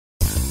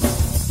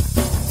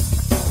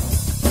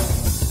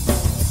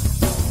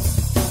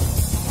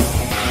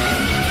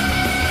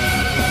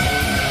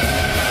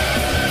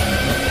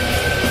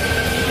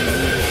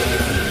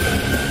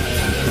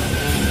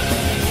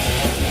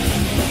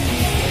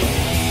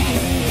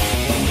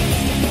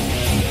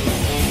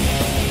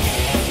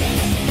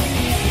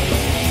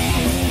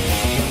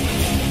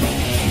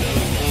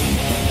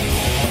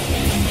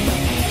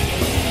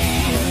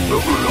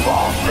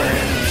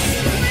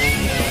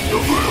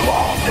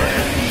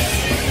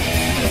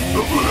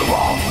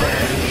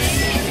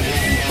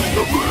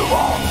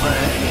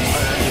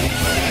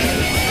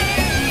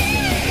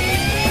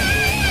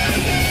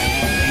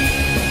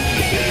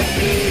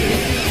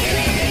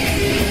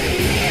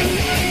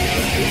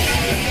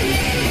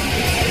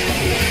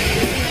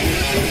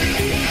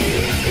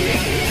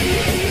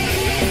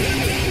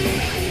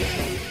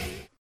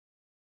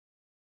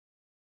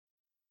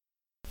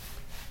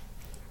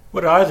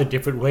What are the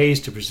different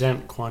ways to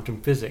present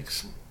quantum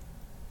physics?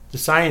 The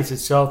science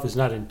itself is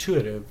not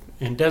intuitive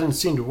and doesn't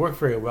seem to work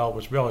very well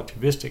with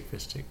relativistic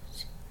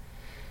physics.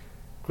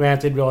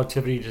 Granted,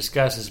 relativity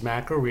discusses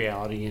macro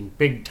reality in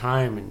big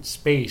time and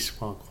space,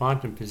 while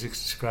quantum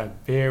physics describes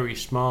very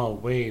small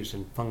waves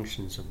and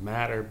functions of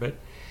matter, but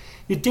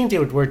you'd think they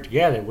would work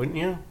together, wouldn't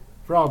you?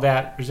 For all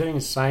that, presenting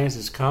science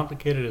as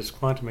complicated as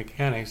quantum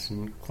mechanics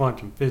and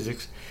quantum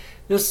physics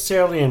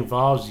necessarily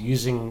involves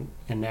using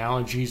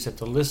analogies that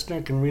the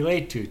listener can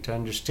relate to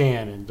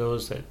understand and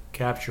those that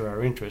capture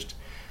our interest.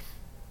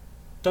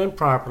 Done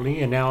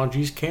properly,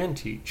 analogies can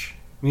teach.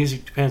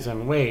 Music depends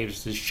on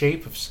waves, the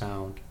shape of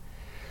sound.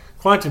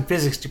 Quantum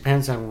physics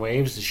depends on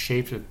waves, the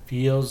shapes of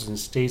fields and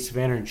states of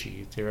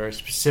energy. There are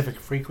specific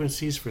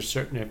frequencies for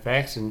certain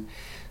effects, and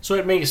so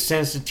it makes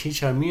sense to teach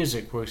how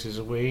music works as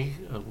a way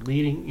of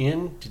leading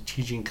into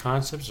teaching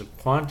concepts of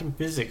quantum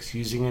physics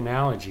using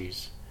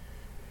analogies.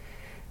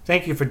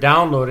 Thank you for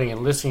downloading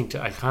and listening to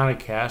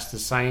Iconicast, the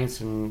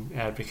Science and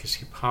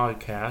Advocacy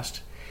podcast.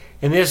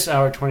 In this,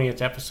 our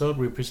 20th episode,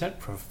 we present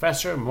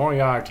Professor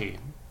Moriarty.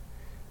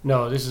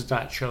 No, this is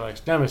not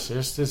Sherlock's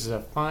nemesis. This is a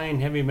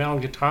fine heavy metal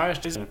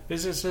guitarist and a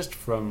physicist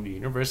from the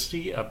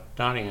University of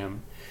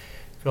Nottingham,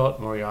 Philip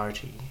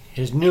Moriarty.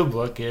 His new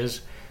book is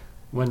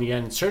When the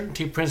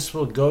Uncertainty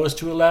Principle Goes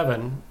to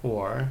 11,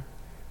 or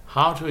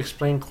How to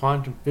Explain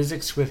Quantum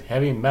Physics with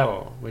Heavy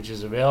Metal, which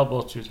is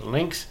available through the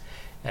links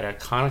at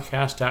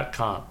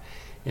iconicast.com.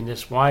 In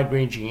this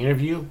wide-ranging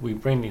interview, we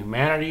bring the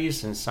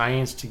humanities and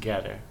science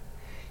together.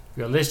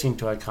 You're listening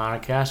to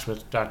Iconicast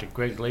with Dr.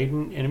 Greg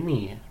Layden and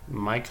me,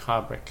 Mike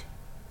Hobrick.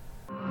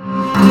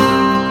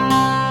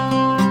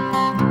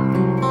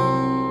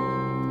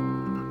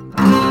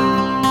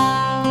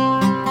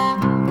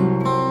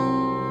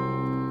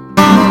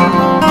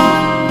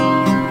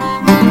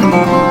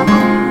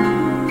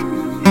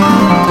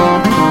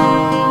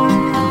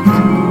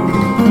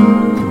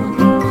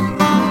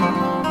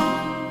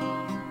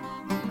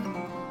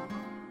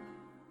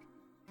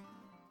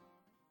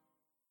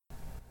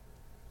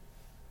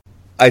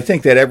 I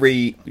think that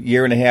every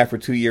year and a half or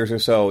 2 years or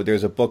so,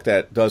 there's a book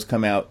that does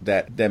come out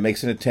that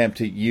makes an attempt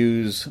to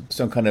use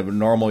some kind of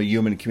normal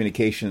human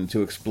communication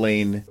to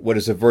explain what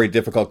is a very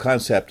difficult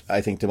concept,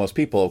 I think, to most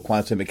people,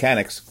 quantum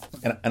mechanics.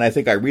 And I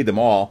think I read them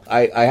all.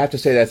 I have to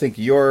say that I think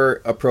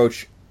your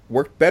approach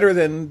worked better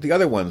than the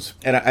other ones.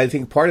 And I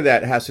think part of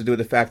that has to do with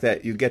the fact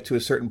that you get to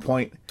a certain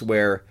point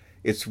where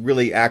it's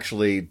really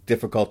actually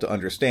difficult to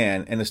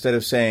understand. And instead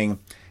of saying,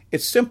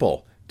 it's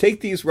simple,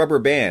 take these rubber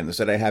bands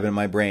that I have in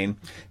my brain,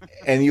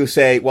 and you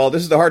say, well,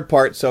 this is the hard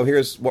part, so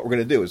here's what we're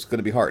going to do. It's going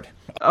to be hard.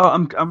 Oh,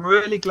 I'm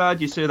really glad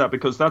you say that,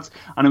 because that's,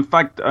 and in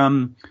fact,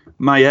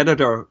 my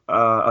editor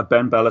at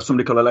Ben Bella,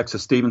 somebody called Alexa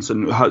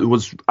Stevenson,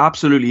 was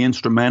absolutely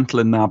instrumental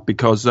in that,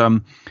 because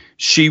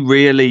she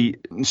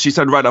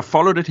said, right, I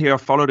followed it here,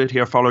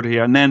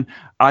 and then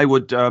I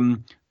would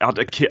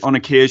on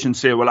occasion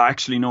say, well,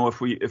 actually, no, if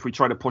we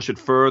try to push it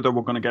further,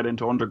 we're going to get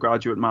into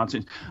undergraduate maths.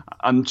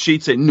 And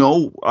she'd say,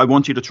 no, I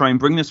want you to try and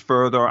bring this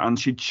further. And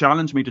she'd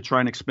challenge me to try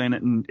and explain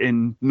it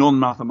in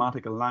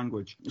non-mathematical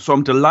language. So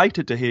I'm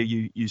delighted to hear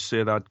you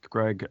say that,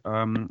 Greg,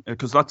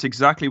 because that's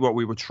exactly what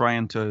we were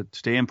trying to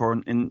aim for,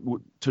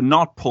 to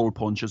not pull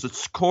punches.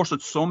 Of course,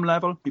 at some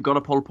level, you've got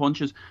to pull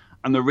punches.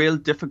 And the real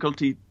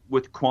difficulty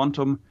with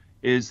quantum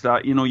is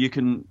that, you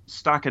can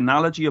stack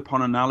analogy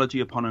upon analogy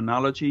upon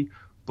analogy.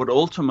 But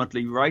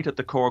ultimately, right at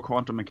the core of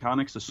quantum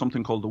mechanics is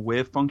something called the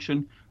wave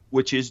function,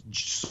 which is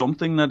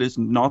something that is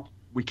not,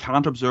 we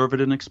can't observe it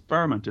in an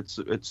experiment.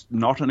 It's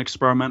not an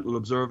experimental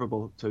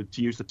observable, to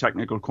use the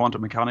technical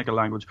quantum mechanical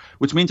language,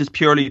 which means it's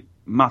purely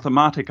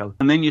mathematical.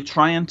 And then you're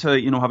trying to,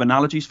 have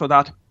analogies for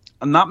that.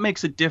 And that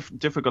makes it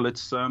difficult.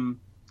 It's,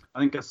 I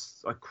think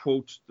I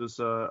quote, there's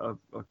a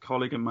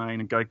colleague of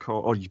mine,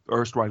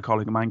 erstwhile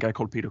colleague of mine, a guy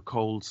called Peter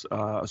Coles,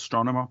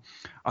 astronomer.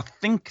 I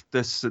think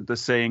the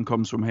saying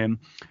comes from him,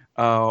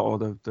 or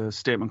the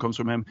statement comes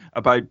from him,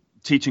 about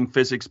teaching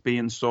physics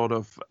being sort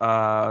of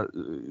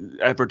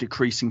ever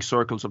decreasing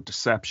circles of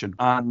deception.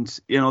 And,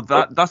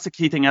 that's the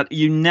key thing.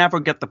 You never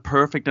get the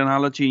perfect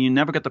analogy, you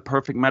never get the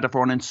perfect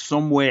metaphor, and in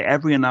some way,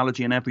 every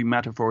analogy and every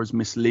metaphor is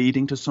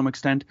misleading to some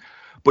extent.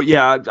 But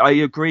yeah, I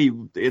agree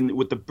with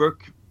the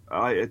book.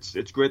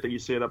 It's great that you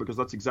say that, because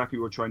that's exactly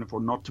what we're trying for,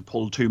 not to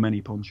pull too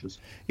many punches.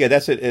 Yeah,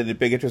 that's a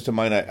big interest of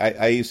mine.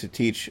 I used to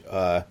teach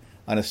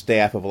on a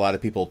staff of a lot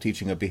of people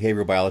teaching a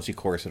behavioral biology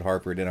course at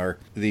Harvard, and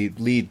the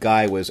lead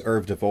guy was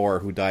Irv DeVore,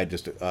 who died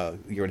just a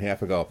year and a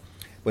half ago.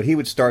 But he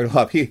would start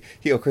off, he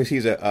of course,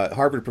 he's a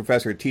Harvard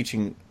professor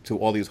teaching to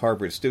all these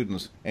Harvard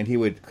students, and he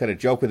would kind of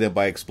joke with them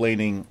by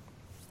explaining,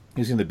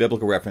 using the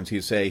biblical reference,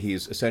 he'd say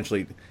he's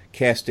essentially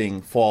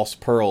casting false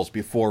pearls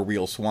before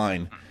real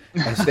swine.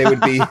 As they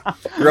would be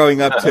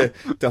growing up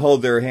to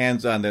hold their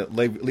hands on the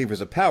levers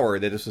of power,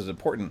 that this is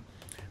important.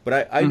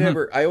 But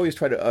I always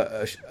try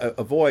to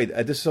avoid,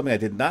 this is something I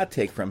did not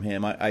take from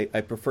him. I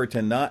prefer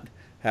to not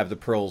have the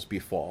pearls be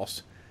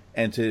false,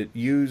 and to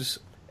use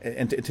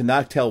and to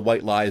not tell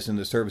white lies in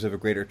the service of a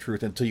greater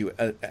truth until you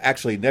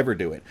actually never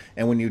do it.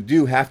 And when you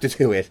do have to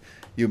do it,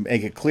 you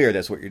make it clear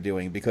that's what you're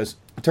doing, because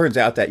it turns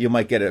out that you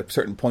might get a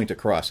certain point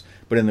across,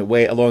 but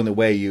along the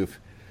way you've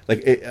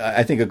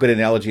I think a good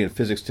analogy in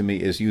physics to me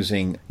is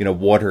using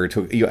water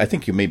to. I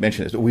think you may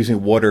mention this, but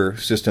using water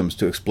systems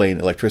to explain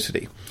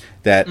electricity.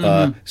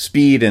 That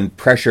speed and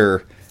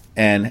pressure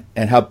and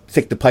how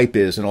thick the pipe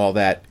is and all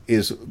that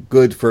is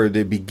good for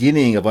the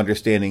beginning of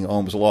understanding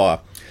Ohm's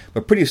law.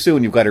 But pretty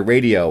soon you've got a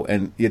radio,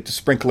 and the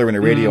sprinkler and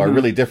the radio are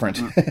really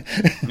different.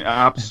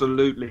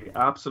 Absolutely.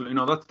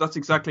 No, that's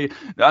exactly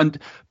it.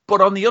 But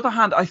on the other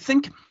hand, I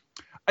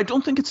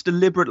don't think it's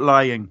deliberate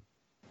lying.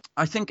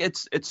 I think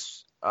it's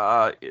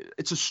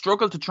a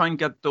struggle to try and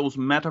get those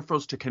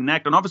metaphors to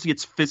connect, and obviously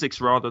it's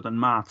physics rather than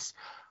maths,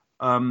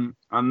 and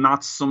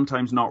that's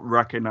sometimes not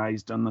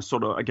recognized on the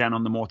sort of, again,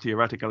 on the more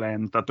theoretical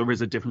end, that there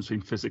is a difference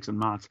between physics and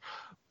maths.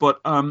 But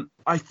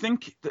I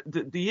think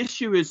the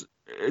issue is,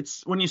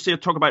 it's when you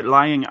talk about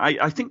lying,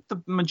 I think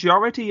the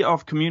majority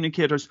of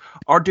communicators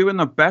are doing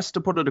their best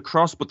to put it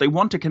across, but they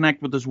want to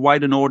connect with as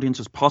wide an audience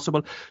as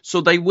possible, so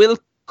they will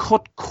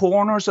cut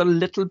corners a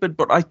little bit.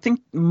 But I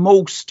think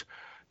most,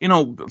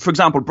 for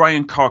example,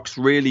 Brian Cox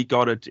really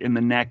got it in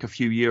the neck a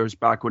few years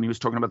back when he was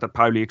talking about the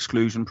Pauli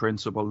exclusion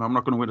principle. Now, I'm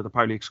not going to go into the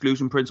Pauli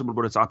exclusion principle,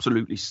 but it's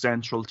absolutely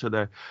central to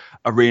the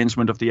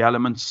arrangement of the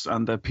elements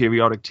and the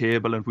periodic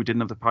table. And if we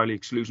didn't have the Pauli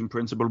exclusion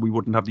principle, we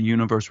wouldn't have the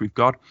universe we've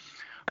got.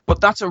 But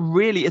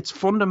it's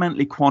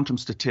fundamentally quantum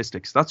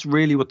statistics. That's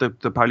really what the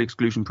Pauli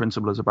exclusion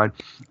principle is about.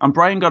 And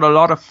Brian got a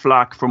lot of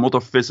flack from other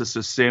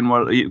physicists saying,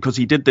 well, because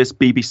he did this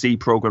BBC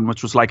program,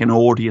 which was like an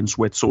audience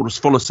with, so it was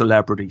full of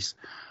celebrities.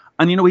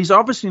 And, he's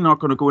obviously not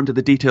going to go into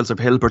the details of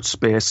Hilbert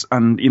space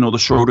and, the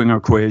Schrödinger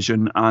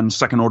equation and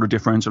second order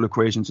differential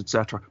equations,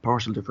 etc.,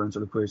 partial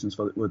differential equations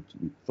for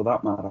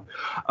that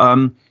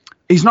matter.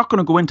 He's not going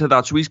to go into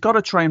that. So he's got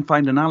to try and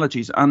find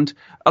analogies. And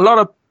a lot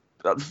of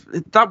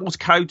that was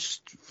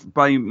couched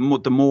by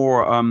the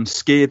more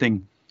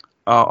scathing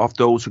of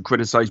those who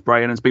criticized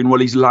Brian as being, well,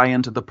 he's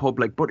lying to the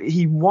public. But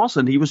he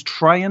wasn't. He was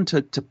trying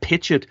to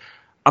pitch it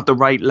at the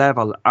right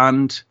level.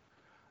 And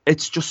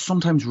it's just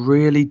sometimes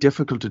really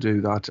difficult to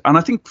do that. And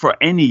I think for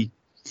any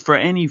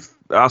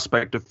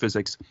aspect of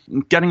physics,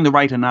 getting the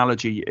right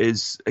analogy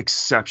is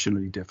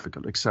exceptionally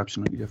difficult.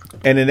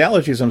 And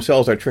analogies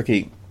themselves are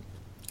tricky.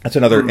 That's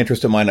another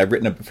interest of mine. I've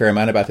written a fair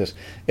amount about this.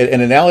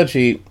 An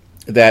analogy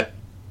that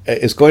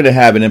is going to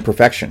have an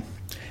imperfection.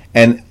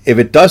 And if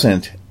it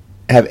doesn't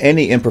have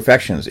any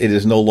imperfections, it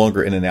is no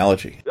longer an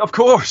analogy. Of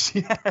course,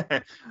 yeah.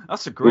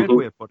 That's a great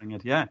way of putting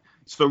it, yeah.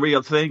 It's the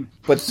real thing.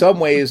 But some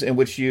ways in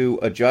which you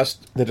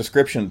adjust the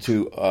description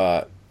to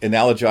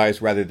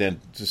analogize rather than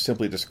to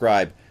simply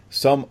describe,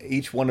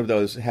 each one of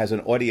those has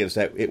an audience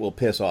that it will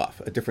piss off,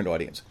 a different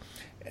audience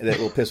that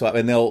will piss off.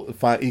 And they'll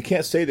find, you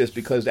can't say this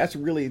because that's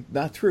really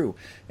not true.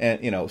 And,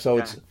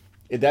 so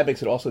that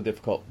makes it also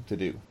difficult to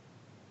do.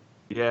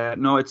 Yeah,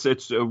 no,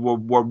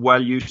 we're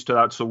well used to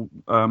that. So,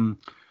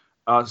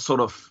 sort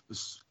of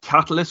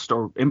catalyst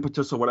or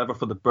impetus or whatever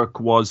for the book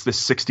was this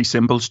 60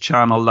 Symbols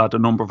channel that a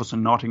number of us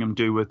in Nottingham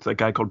do with a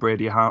guy called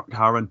Brady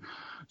Harron.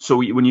 So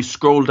when you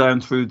scroll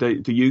down through the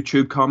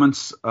YouTube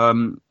comments,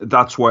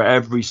 that's where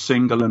every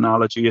single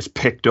analogy is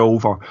picked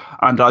over.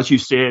 And as you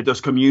say,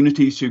 there's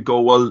communities who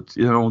go, well,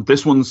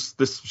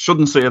 this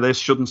shouldn't say this,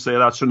 shouldn't say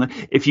that. Shouldn't.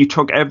 If you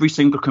took every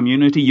single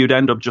community, you'd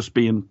end up just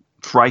being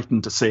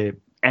frightened to say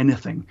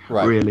anything,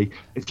 right, really,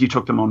 if you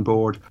took them on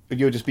board.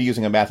 You would just be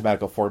using a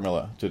mathematical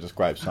formula to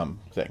describe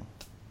something.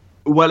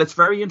 Well, it's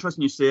very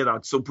interesting you say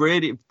that. So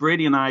Brady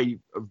and I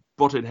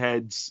butted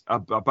heads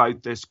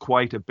about this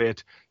quite a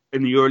bit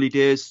in the early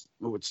days.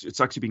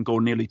 It's actually been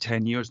going nearly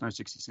 10 years now,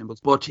 60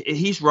 Symbols. But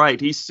he's right.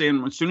 He's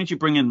saying as soon as you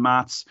bring in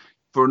maths,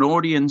 for an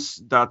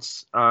audience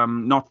that's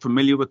not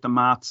familiar with the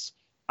maths,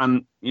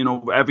 and,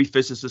 every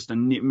physicist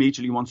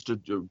immediately wants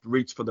to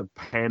reach for the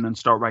pen and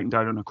start writing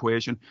down an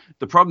equation.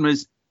 The problem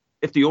is,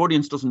 if the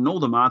audience doesn't know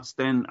the maths,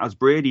 then, as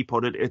Brady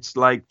put it, it's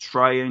like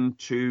trying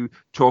to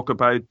talk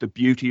about the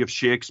beauty of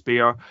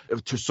Shakespeare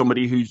to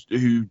somebody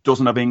who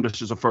doesn't have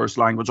English as a first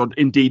language, or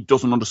indeed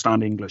doesn't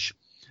understand English.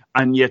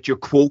 And yet you're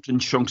quoting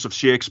chunks of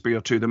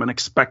Shakespeare to them and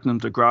expecting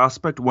them to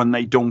grasp it when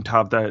they don't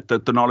have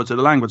the knowledge of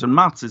the language. And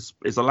maths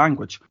is a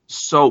language.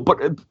 So, but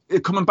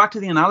coming back to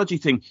the analogy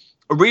thing,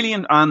 really,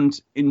 and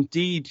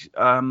indeed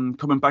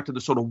coming back to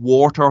the sort of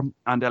water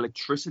and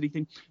electricity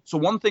thing. So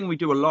one thing we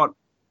do a lot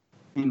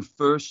in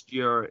first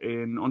year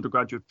in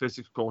undergraduate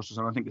physics courses,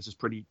 and I think this is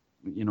pretty,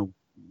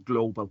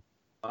 global,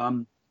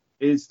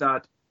 is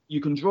that you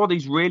can draw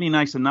these really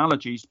nice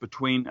analogies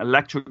between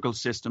electrical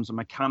systems and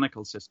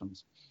mechanical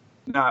systems.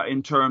 Now,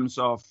 in terms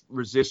of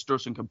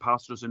resistors and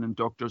capacitors and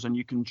inductors, and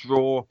you can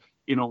draw,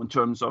 in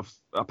terms of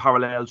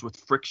parallels with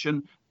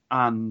friction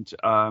and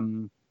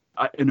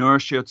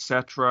inertia,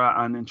 etc.,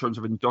 and in terms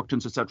of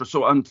inductance, etc.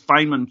 So, and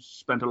Feynman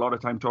spent a lot of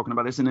time talking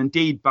about this. And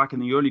indeed, back in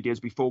the early days,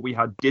 before we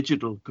had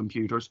digital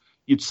computers,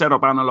 you'd set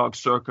up analog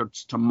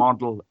circuits to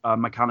model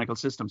mechanical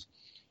systems.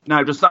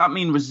 Now, does that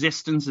mean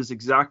resistance is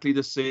exactly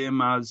the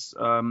same as,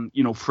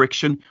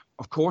 friction?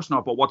 Of course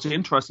not. But what's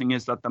interesting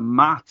is that the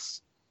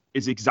maths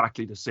is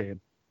exactly the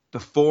same. The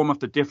form of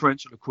the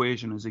differential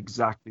equation is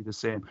exactly the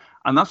same.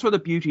 And that's where the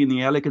beauty and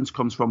the elegance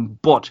comes from.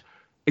 But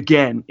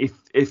again,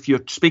 if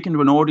you're speaking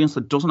to an audience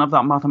that doesn't have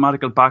that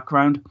mathematical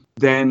background,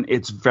 then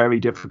it's very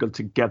difficult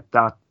to get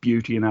that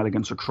beauty and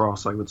elegance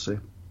across, I would say.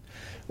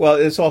 Well,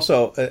 it's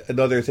also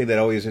another thing that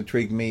always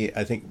intrigued me.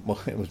 I think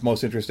it was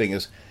most interesting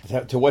is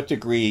to what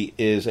degree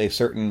is a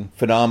certain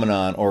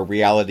phenomenon or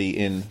reality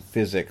in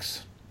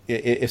physics,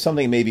 if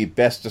something may be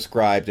best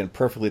described and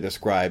perfectly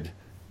described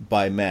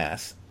by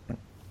math,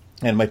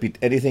 and it might be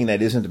anything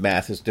that isn't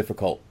math is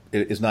difficult,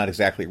 is not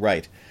exactly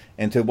right.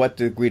 And to what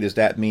degree does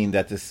that mean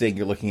that the thing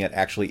you're looking at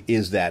actually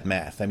is that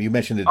math? I mean, you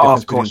mentioned the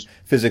difference between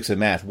physics and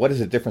math. What is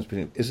the difference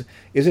between?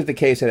 Is it the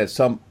case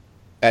that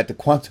at the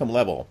quantum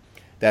level,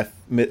 that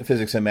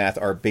physics and math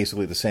are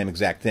basically the same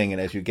exact thing,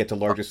 and as you get to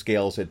larger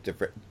scales,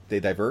 they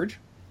diverge?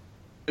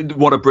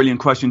 What a brilliant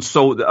question.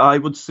 So I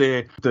would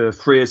say the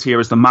phrase here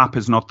is the map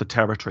is not the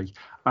territory.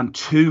 And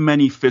too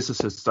many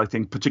physicists, I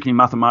think, particularly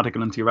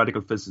mathematical and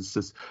theoretical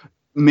physicists,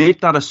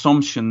 make that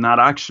assumption that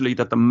actually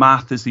that the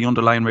math is the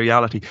underlying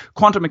reality.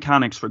 Quantum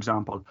mechanics, for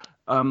example.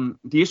 The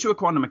issue of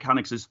quantum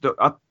mechanics is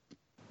that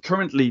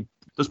currently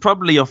there's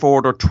probably of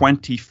order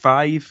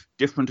 25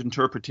 different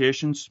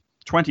interpretations.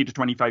 20 to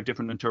 25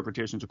 different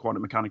interpretations of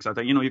quantum mechanics out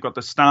there. You've got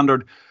the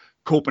standard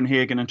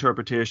Copenhagen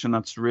interpretation.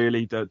 That's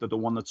really the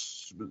one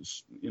that's,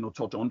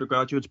 taught to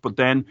undergraduates. But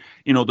then,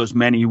 there's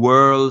many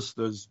worlds.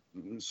 There's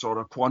sort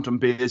of quantum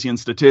Bayesian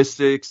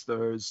statistics.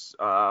 There's,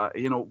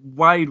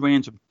 wide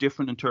range of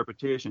different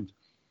interpretations.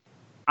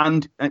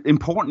 And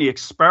importantly,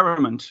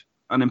 experiment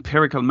and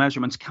empirical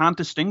measurements can't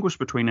distinguish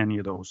between any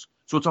of those.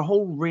 So it's a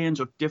whole range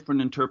of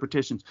different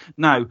interpretations.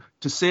 Now,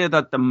 to say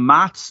that the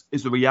maths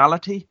is the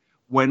reality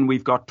when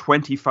we've got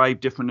 25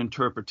 different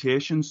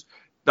interpretations,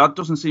 that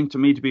doesn't seem to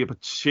me to be a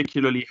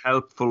particularly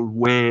helpful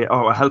way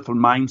or a helpful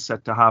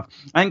mindset to have.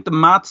 I think the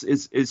maths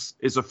is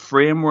a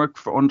framework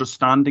for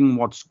understanding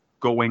what's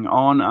going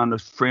on and a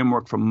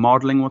framework for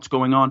modeling what's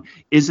going on.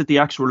 Is it the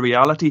actual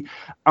reality?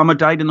 I'm a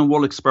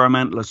dyed-in-the-wool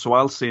experimentalist, so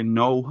I'll say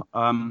no.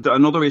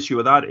 Another issue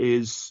with that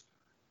is,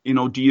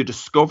 do you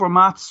discover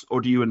maths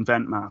or do you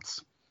invent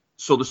maths?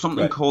 So there's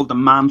something called the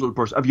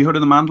Mandelbrot. Have you heard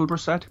of the Mandelbrot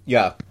set?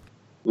 Yeah.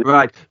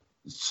 Right.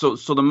 So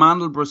the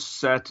Mandelbrot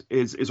set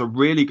is a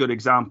really good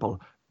example.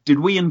 Did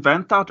we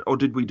invent that or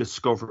did we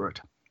discover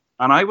it?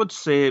 And I would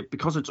say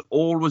because it's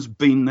always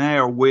been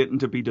there waiting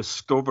to be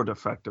discovered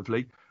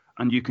effectively,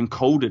 and you can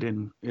code it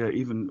in,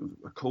 even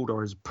a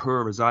coder as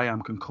poor as I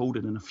am can code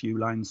it in a few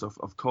lines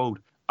of code.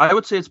 I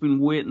would say it's been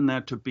waiting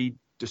there to be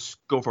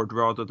discovered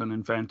rather than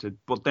invented.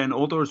 But then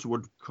others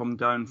would come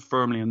down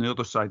firmly on the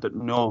other side that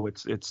no,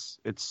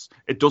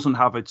 it doesn't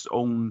have its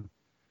own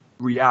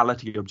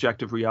reality,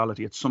 objective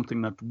reality. It's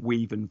something that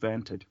we've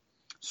invented.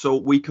 So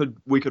we could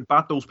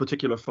bat those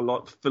particular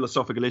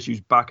philosophical issues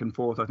back and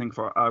forth, I think,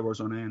 for hours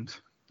on end.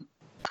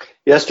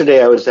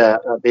 Yesterday I was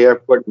at the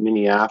airport in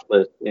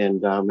Minneapolis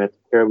and at the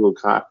Caribou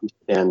coffee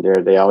stand there.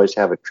 They always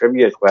have a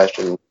trivia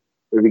question.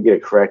 If you get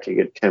it correct, you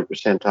get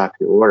 10% off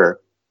your order.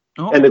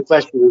 Oh. And the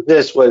question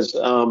was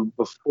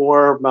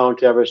before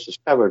Mount Everest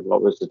discovered,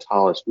 what was the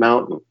tallest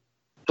mountain?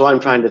 So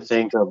I'm trying to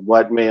think of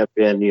what may have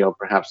been,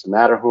 perhaps the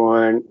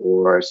Matterhorn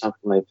or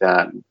something like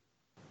that.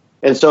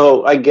 And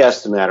so I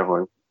guess the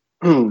Matterhorn,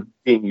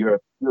 being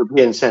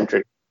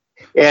European-centric.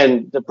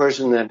 And the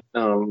person that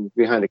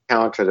behind the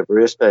counter, the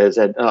barista,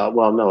 said,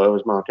 well, no, it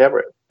was Mount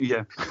Everest.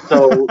 Yeah.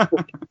 So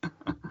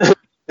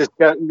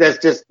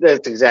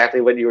that's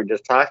exactly what you were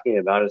just talking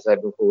about, is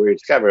that before we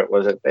discovered it,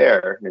 was it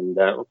there? And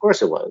of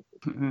course it was.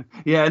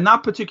 Yeah, in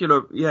that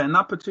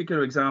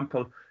particular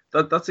example,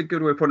 that's a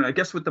good way of putting it. I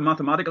guess with the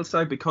mathematical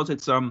side, because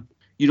it's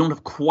you don't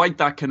have quite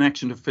that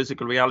connection to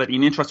physical reality.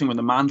 And interesting, when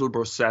the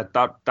Mandelbrot set,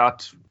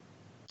 that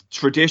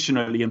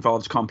traditionally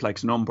involves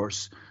complex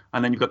numbers.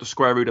 And then you've got the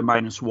square root of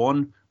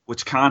 -1,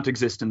 which can't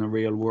exist in the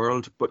real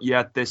world. But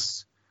yet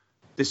this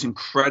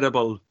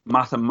incredible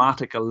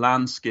mathematical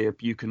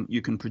landscape you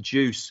can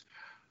produce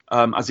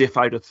as if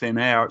out of thin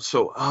air.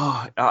 So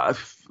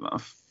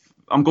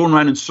I'm going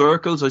around in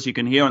circles, as you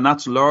can hear, and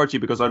that's largely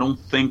because I don't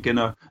think in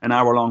an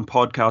hour-long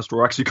podcast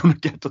we're actually going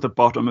to get to the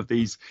bottom of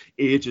these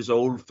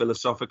ages-old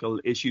philosophical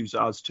issues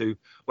as to,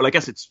 well, I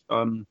guess it's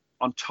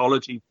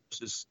ontology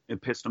versus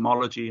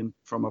epistemology, and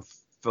from a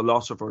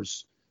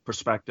philosopher's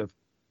perspective.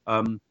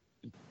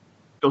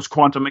 Does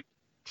quantum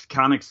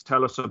mechanics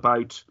tell us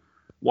about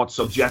what's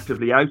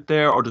objectively out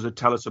there, or does it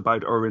tell us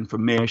about our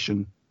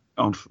information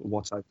on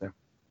what's out there?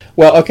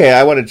 Well, okay,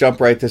 I want to jump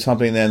right to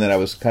something then that I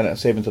was kind of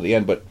saving till the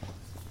end, but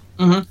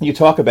you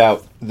talk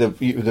about the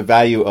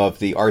value of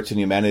the arts and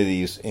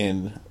humanities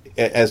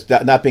as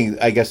not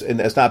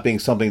being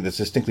something that's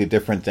distinctly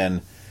different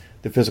than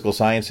the physical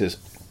sciences.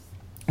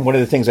 One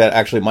of the things that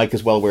actually Mike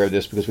is well aware of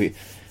this, because we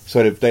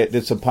sort of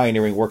did some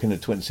pioneering work in the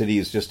Twin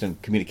Cities just in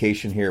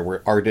communication here,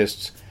 where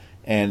artists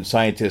and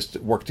scientists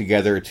work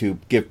together to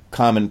give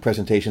common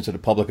presentations to the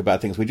public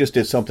about things. We just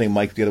did something,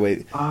 Mike, the other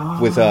way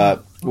with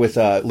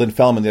Lynn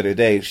Fellman the other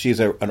day. She's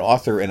an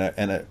author and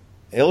an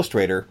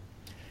illustrator,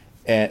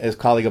 and is a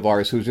colleague of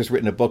ours who's just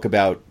written a book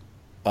about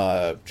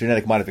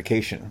genetic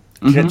modification,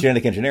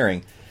 genetic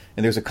engineering.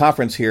 And there's a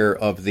conference here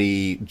of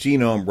the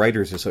Genome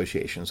Writers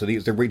Association. So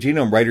these are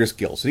Genome Writers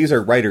Guild. So these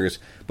are writers,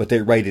 but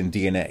they write in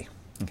DNA.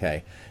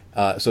 Okay,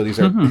 so these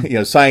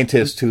are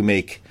scientists who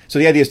make. So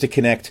the idea is to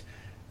connect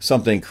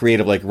something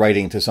creative like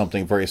writing to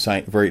something very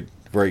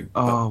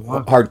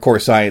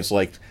hardcore science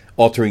like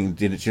altering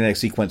genetic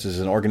sequences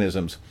in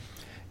organisms.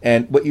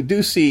 And what you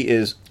do see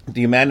is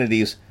the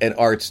humanities and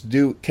arts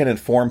can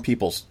inform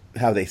people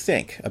how they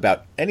think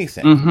about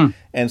anything.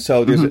 And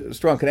so there's a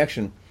strong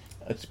connection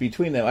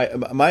between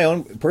them. My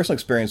own personal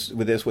experience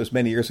with this was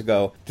many years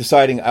ago,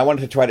 deciding I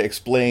wanted to try to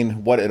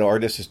explain what an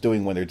artist is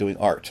doing when they're doing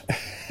art.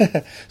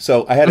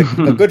 So I had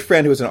a good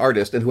friend who was an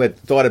artist and who had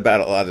thought about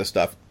a lot of this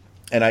stuff.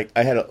 And I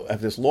have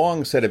this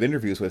long set of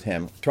interviews with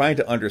him trying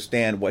to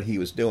understand what he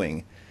was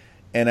doing.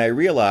 And I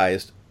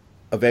realized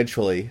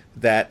eventually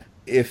that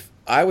if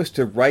I was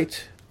to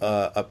write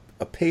a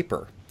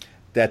paper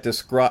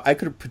that I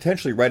could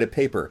potentially write a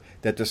paper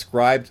that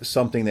described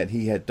something that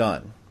he had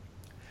done,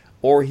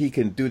 or he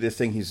can do the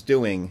thing he's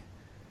doing.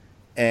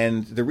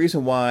 And the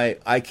reason why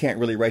I can't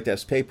really write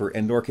that paper,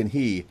 and nor can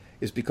he,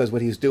 is because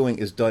what he's doing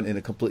is done in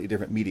a completely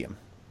different medium.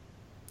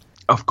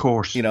 Of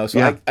course.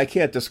 So I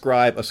can't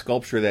describe a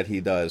sculpture that he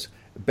does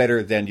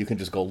better than you can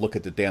just go look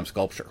at the damn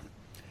sculpture.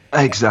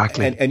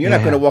 Exactly. And you're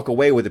not going to walk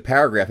away with a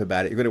paragraph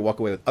about it. You're going to walk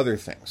away with other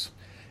things.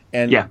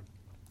 And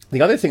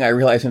the other thing I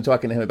realized in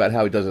talking to him about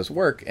how he does this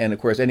work, and of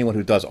course anyone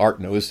who does art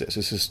knows this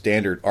is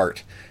standard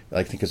art.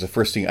 I think is the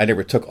first thing. I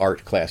never took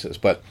art classes,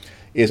 but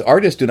is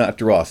artists do not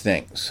draw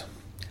things.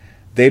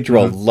 They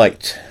draw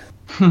light.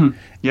 And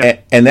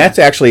that's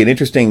actually an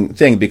interesting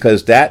thing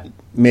because that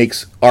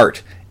makes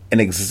art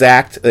an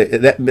exact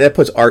that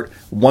puts art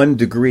 1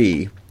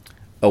 degree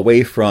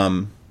away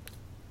from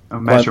a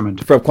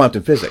measurement from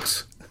quantum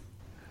physics.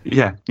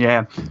 Yeah.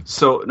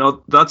 So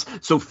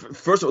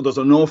first of all, there's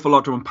an awful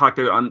lot to unpack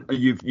there, and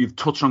you've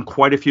touched on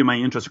quite a few of my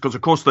interests because,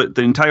 of course, the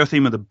entire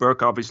theme of the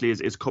book obviously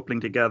is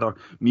coupling together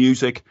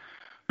music,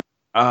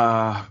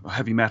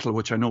 heavy metal,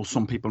 which I know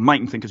some people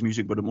mightn't think is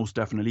music, but it most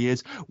definitely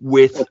is,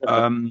 with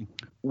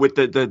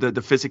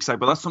the physics side.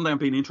 But that's something I've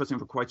been interested in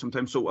for quite some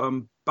time.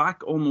 So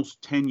back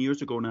almost 10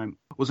 years ago now,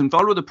 I was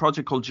involved with a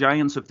project called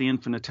Giants of the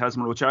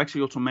Infinitesimal, which I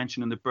actually also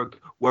mentioned in the book,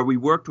 where we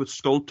worked with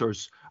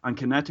sculptors and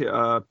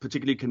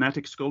particularly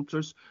kinetic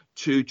sculptors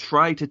to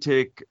try to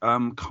take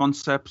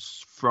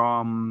concepts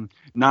from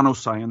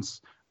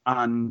nanoscience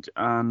and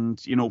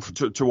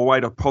to a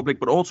wider public,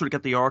 but also to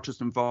get the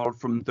artists involved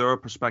from their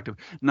perspective.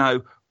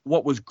 Now,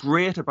 what was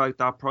great about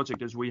that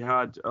project is we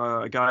had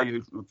a guy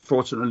who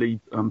fortunately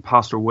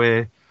passed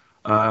away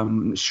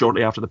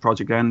shortly after the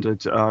project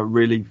ended, a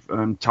really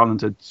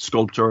talented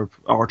sculptor,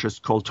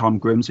 artist called Tom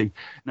Grimsey.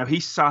 Now, he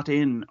sat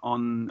in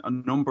on a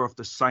number of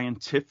the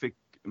scientific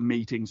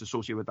meetings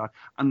associated with that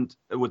and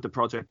with the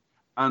project.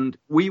 And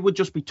we would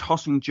just be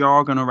tossing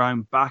jargon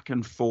around back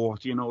and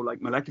forth,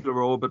 like molecular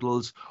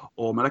orbitals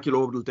or molecular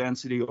orbital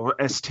density or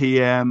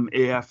STM,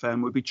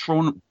 AFM. We'd be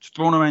thrown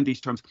around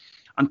these terms.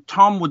 And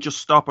Tom would just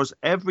stop us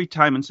every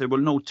time and say, well,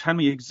 no, tell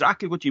me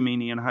exactly what you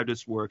mean and how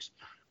this works.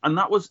 And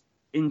that was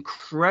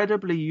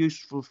incredibly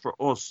useful for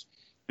us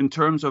in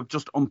terms of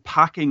just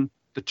unpacking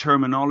the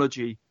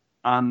terminology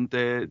and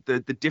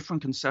the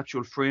different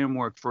conceptual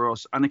framework for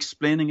us and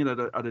explaining it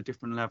at a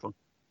different level.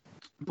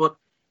 But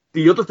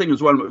the other thing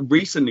as well,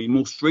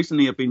 most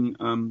recently, I've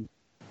been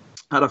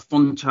had a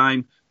fun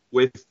time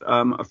with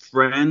a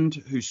friend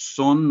whose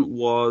son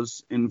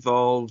was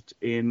involved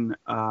in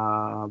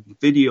a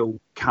video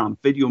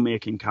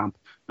making camp.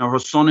 Now, her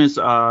son is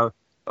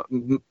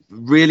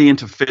really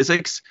into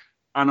physics,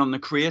 and on the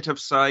creative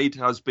side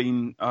has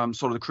been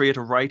sort of the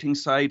creative writing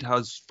side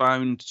has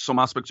found some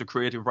aspects of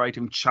creative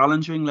writing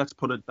challenging. Let's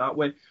put it that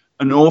way.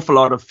 An awful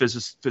lot of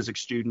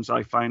physics students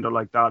I find are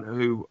like that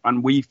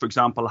and we, for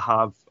example,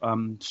 have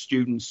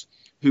students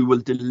who will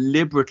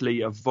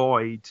deliberately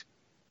avoid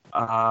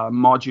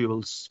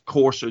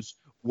courses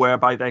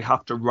whereby they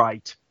have to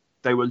write.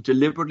 They will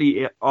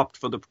deliberately opt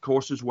for the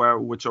courses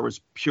which are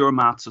as pure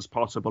maths as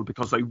possible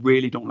because they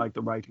really don't like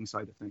the writing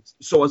side of things.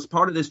 So as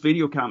part of this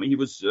video camp, he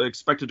was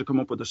expected to come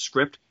up with a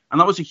script. And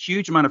that was a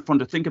huge amount of fun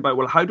to think about.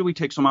 Well, how do we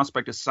take some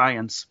aspect of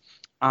science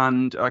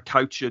and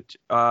couch it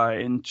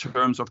in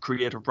terms of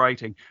creative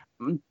writing?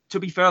 To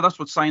be fair, that's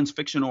what science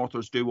fiction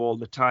authors do all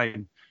the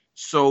time.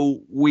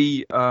 So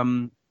we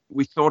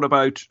thought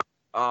about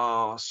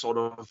sort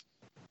of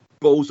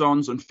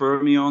bosons and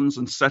fermions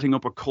and setting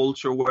up a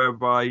culture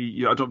whereby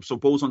so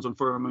bosons and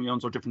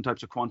fermions are different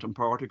types of quantum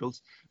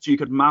particles. So you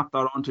could map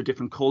that onto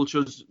different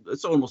cultures.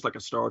 It's almost like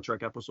a Star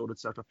Trek episode,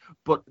 etc.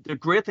 But the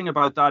great thing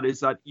about that is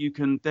that you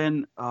can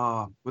then,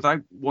 without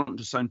wanting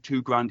to sound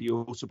too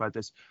grandiose about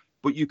this,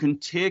 but you can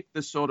take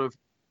the sort of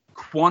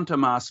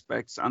quantum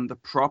aspects and the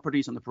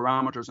properties and the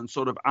parameters and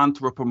sort of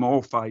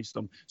anthropomorphize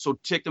them. So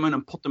take them in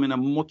and put them in a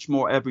much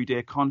more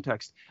everyday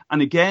context.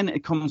 And again,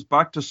 it comes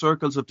back to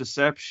circles of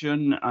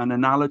deception and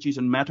analogies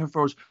and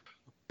metaphors,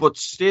 but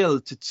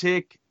still to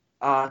think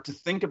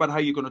about how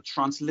you're going to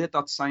translate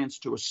that science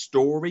to a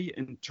story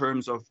in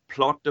terms of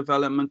plot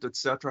development,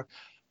 etc.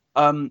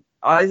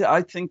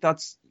 I think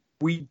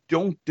we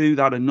don't do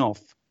that enough.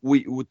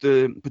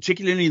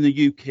 Particularly in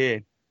the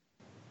UK,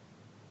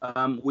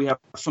 we have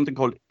something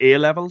called A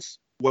levels,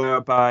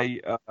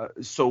 whereby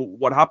so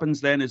what happens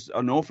then is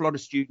an awful lot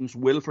of students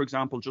will, for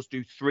example, just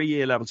do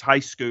 3 A levels, high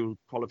school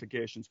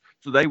qualifications.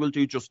 So they will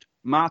do just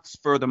maths,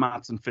 further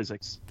maths, and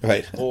physics,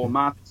 right? Or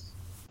maths,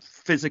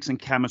 physics, and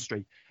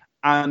chemistry.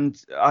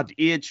 And at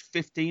age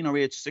 15 or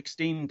age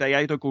 16, they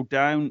either go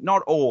down,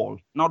 not all,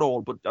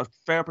 but a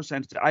fair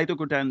percentage, either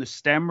go down the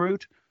STEM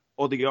route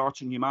or the arts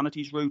and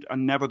humanities route,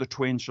 and never the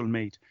twain shall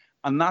meet.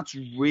 And that's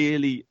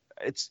really,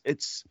 it's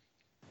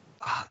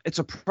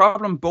a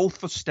problem both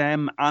for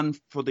STEM and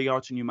for the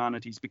arts and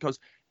humanities, because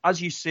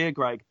as you say,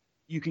 Greg,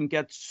 you can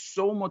get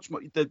so much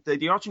more.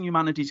 The arts and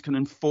humanities can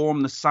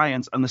inform the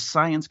science, and the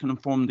science can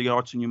inform the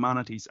arts and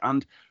humanities.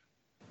 And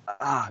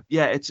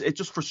it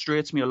just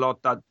frustrates me a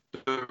lot that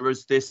there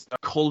is this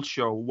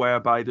culture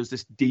whereby there's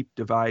this deep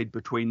divide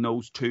between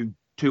those two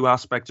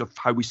aspects of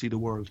how we see the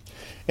world.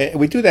 And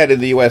we do that in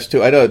the U.S.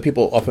 too. I know that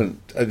people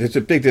often, there's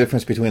a big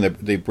difference between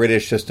the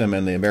British system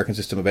and the American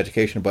system of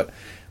education, but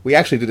we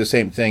actually do the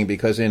same thing,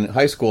 because in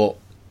high school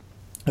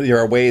there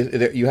are ways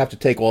that you have to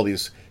take all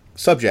these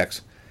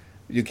subjects.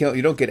 You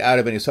don't get out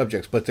of any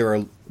subjects, but there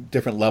are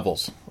different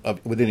levels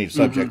within each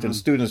subject, mm-hmm. and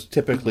students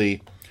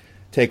typically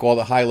take all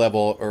the high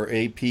level or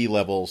AP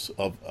levels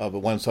of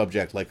one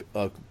subject, like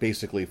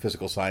basically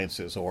physical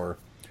sciences or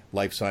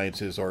life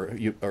sciences or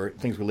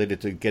things related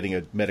to getting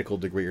a medical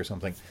degree or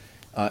something.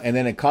 And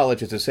then in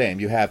college, it's the same.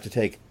 You have to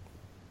take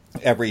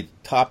every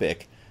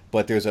topic,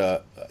 but this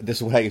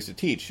is what I used to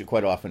teach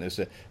quite often, is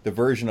the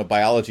version of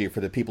biology for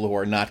the people who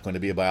are not going to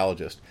be a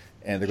biologist,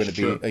 and they're going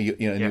to be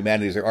in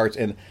humanities or arts,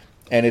 and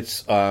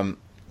it's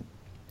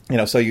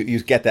so you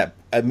get that.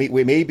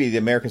 Maybe the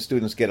American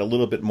students get a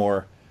little bit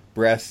more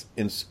breadth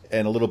and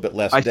a little bit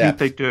less depth. I think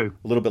they do.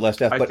 A little bit less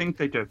depth. I think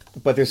they do.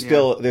 But there's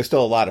still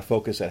a lot of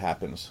focus that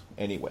happens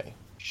anyway.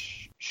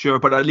 Sure,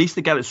 but at least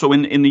they get it. So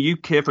in the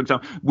UK, for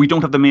example, we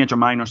don't have the major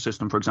minor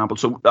system, for example.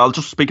 So I'll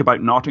just speak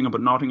about Nottingham,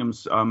 but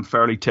Nottingham's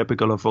fairly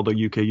typical of other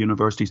UK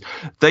universities.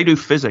 They do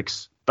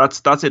physics.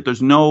 That's it.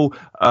 There's no...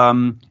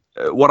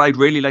 what I'd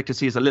really like to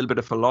see is a little bit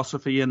of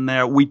philosophy in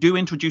there. We do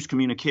introduce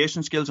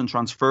communication skills and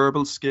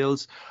transferable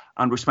skills,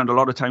 and we spend a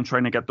lot of time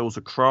trying to get those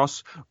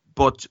across.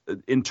 But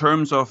in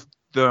terms of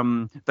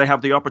them, they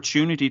have the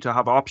opportunity to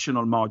have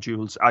optional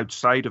modules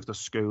outside of the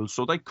school.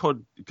 So they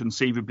could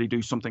conceivably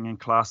do something in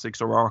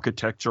classics or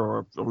architecture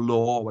or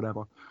law or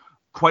whatever.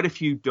 Quite a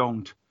few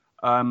don't.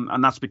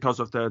 And that's because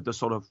of the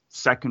sort of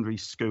secondary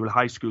school,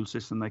 high school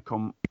system they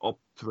come up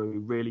through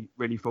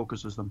really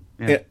focuses them.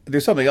 Yeah,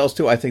 there's something else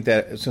too. I think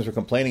that since we're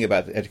complaining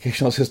about the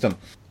educational system,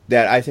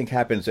 that I think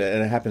happens,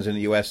 and it happens in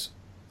the U.S.,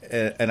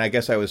 and I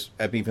guess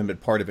I've even been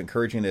part of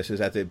encouraging this,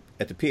 is at the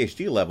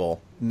PhD level.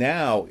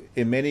 Now,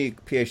 in many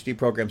PhD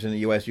programs in the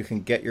U.S., you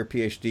can get your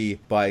PhD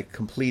by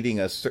completing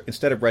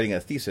instead of writing a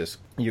thesis,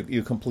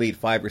 you complete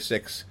 5 or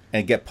 6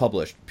 and get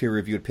published,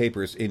 peer-reviewed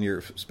papers in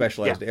your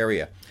specialized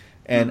area.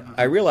 And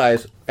I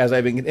realize, as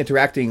I've been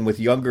interacting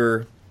with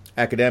younger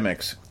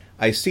academics,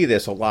 I see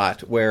this a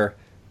lot, where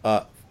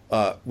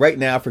right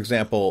now, for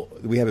example,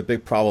 we have a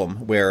big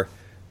problem where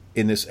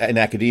in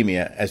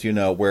academia, as you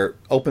know, where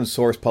open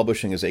source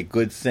publishing is a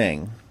good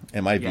thing,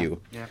 in my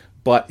view,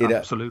 but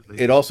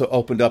it also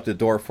opened up the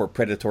door for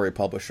predatory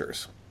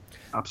publishers.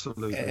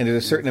 Absolutely. And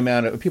there's a certain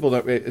amount of people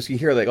that you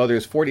hear, like,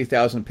 there's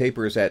 40,000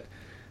 papers that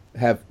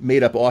have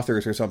made up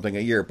authors or something a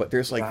year, but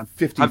there's like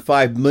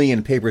 55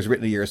 million papers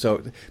written a year.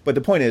 So, but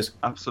the point is,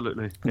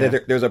 absolutely,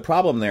 that there's a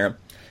problem there.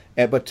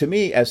 But to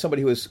me, as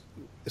somebody who was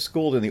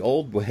schooled in the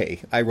old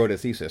way, I wrote a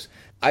thesis.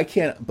 I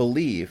can't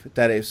believe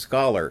that a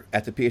scholar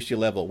at the PhD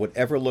level would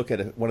ever look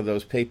at one of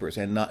those papers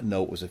and not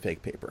know it was a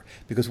fake paper.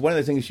 Because one of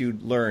the things you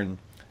learn,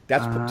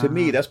 to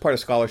me, that's part of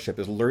scholarship,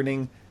 is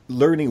learning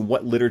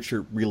what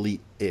literature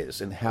really is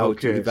and how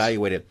to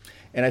evaluate it.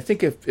 And I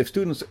think if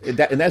students,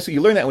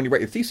 you learn that when you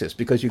write your thesis,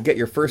 because you get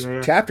your first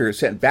chapter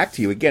sent back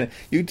to you. Again,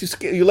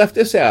 you left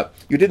this out.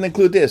 You didn't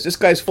include this. This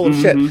guy's full of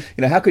shit.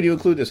 How could you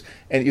include this?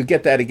 And you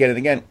get that again and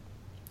again.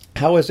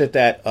 How is it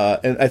that?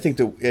 And I think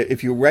that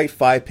if you write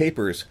 5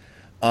 papers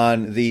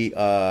on the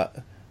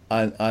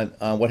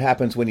on what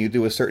happens when you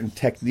do a certain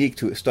technique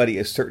to study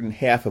a certain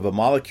half of a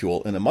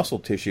molecule in a muscle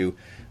tissue,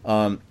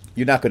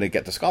 you're not going to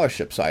get the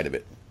scholarship side of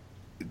it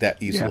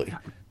that easily. Yeah.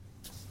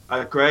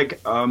 Greg,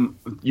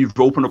 you've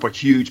opened up a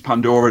huge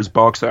Pandora's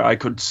box there. I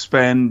could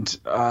spend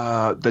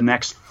the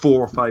next 4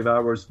 or 5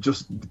 hours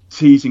just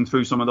teasing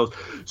through some of those.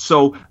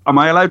 So am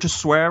I allowed to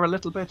swear a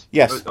little bit?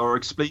 Yes. Or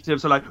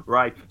expletives?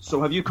 Right.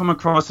 So have you come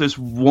across this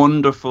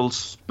wonderful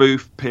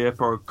spoof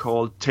paper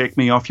called Take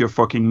Me Off Your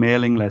Fucking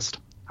Mailing List?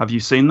 Have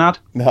you seen that?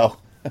 No.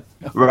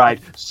 Right.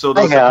 So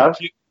I have.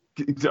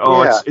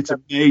 It's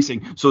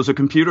amazing. So as a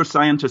computer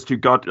scientist who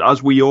got,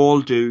 as we all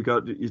do,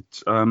 got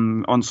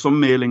on some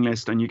mailing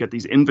list, and you get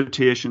these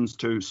invitations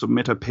to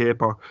submit a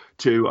paper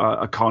to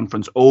a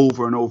conference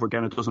over and over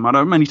again. It doesn't matter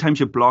how many times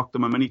you block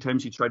them, how many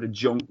times you try to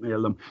junk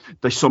mail them,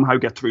 they somehow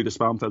get through the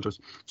spam filters.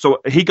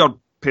 So he got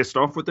pissed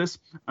off with this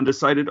and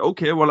decided,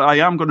 okay, well, I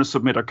am going to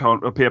submit a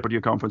paper to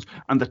your conference.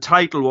 And the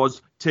title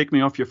was, "Take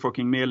me off your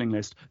fucking mailing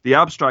list." The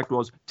abstract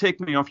was,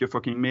 "Take me off your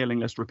fucking mailing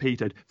list,"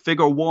 repeated.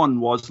 Figure 1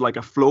 was like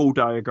a flow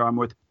diagram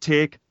with,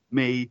 "Take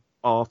me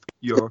off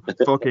your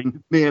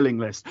fucking mailing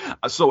list."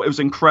 So it was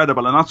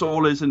incredible. And that's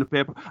all is in the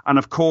paper. And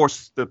of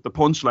course, the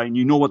punchline,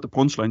 you know what the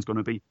punchline's going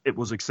to be. It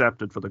was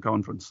accepted for the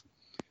conference.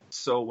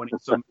 So when he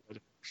submitted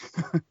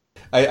it.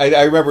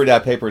 I remember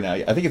that paper now.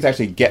 I think it's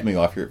actually "Get Me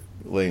Off Your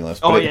Mailing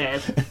List." Oh, yeah.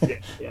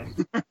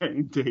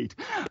 Indeed.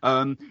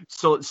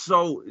 So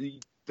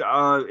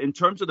in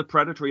terms of the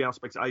predatory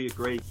aspects, I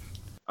agree.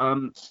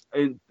 Have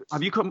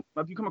you come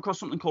across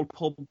something called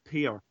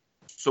PubPeer?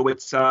 So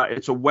it's a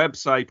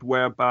website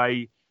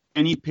whereby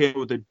any paper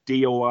with a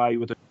DOI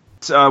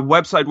it's a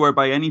website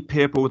whereby any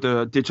paper with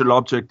a digital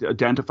object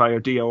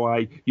identifier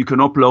DOI, you can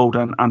upload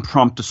and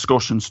prompt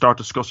discussion, start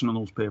discussion on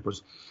those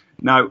papers.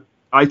 Now,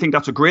 I think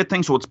that's a great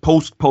thing. So it's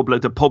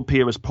post-public. The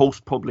PubPeer is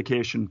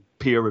post-publication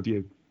peer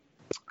review.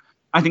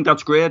 I think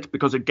that's great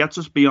because it gets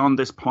us beyond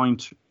this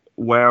point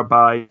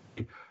whereby,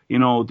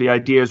 the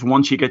idea is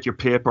once you get your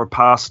paper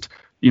past,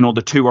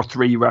 the 2 or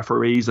 3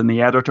 referees and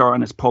the editor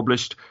and it's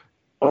published.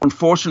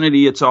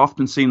 Unfortunately, it's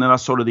often seen that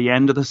that's sort of the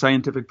end of the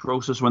scientific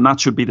process when that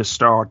should be the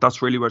start.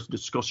 That's really where the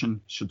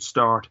discussion should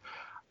start.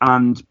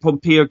 And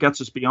PubPeer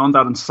gets us beyond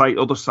that and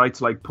other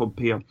sites like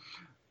PubPeer.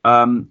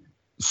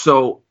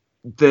 So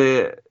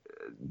the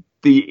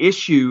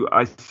issue,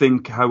 I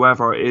think,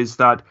 however, is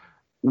that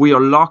we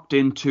are locked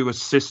into a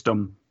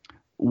system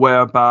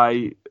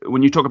whereby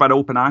when you talk about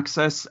open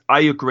access, I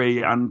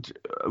agree, and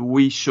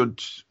we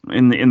should,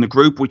 in the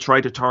group, we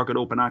try to target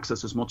open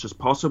access as much as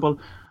possible.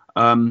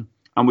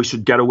 And we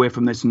should get away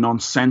from this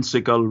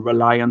nonsensical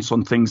reliance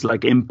on things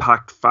like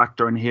impact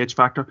factor and H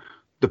factor.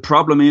 The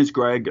problem is,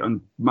 Greg and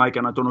Mike,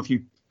 and I don't know if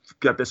you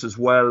get this as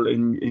well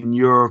in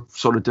your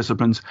sort of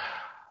disciplines,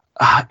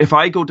 if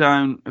I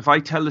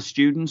tell the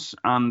students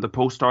and the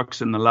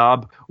postdocs in the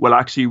lab, well,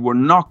 actually, we're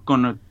not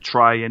going to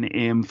try and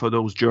aim for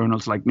those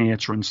journals like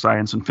Nature and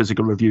Science and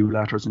Physical Review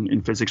letters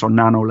in physics or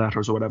nano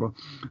letters or whatever,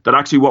 that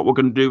actually what we're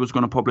going to do is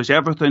going to publish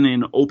everything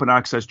in open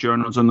access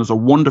journals. And there's a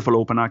wonderful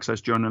open access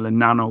journal in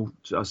nano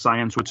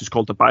science, which is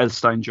called the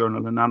Beilstein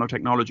Journal in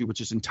Nanotechnology, which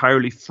is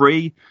entirely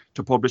free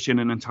to publish in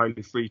and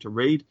entirely free to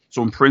read.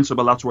 So in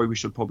principle, that's why we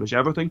should publish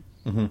everything.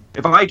 Mm-hmm.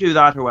 If I do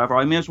that, however,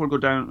 I may as well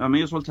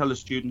tell the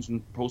students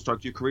and postdocs,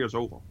 your career's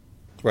over.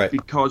 Right.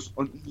 Because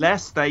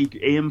unless they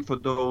aim for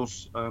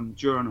those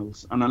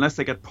journals and unless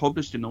they get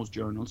published in those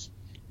journals,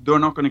 they're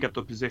not going to get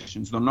the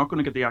positions. They're not going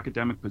to get the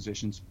academic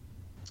positions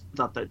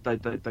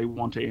that they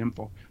want to aim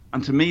for.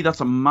 And to me,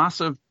 that's a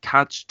massive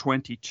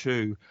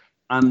catch-22.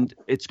 And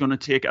it's going to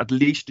take at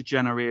least a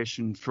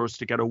generation for us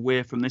to get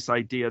away from this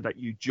idea that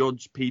you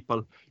judge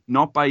people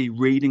not by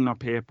reading their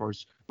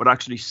papers, but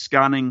actually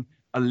scanning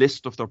a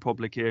list of their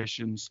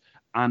publications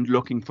and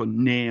looking for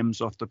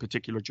names of the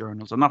particular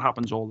journals. And that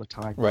happens all the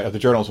time. Right, of the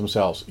journals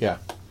themselves, yeah.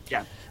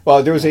 Yeah.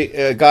 Well, there was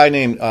a guy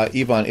named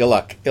Ivan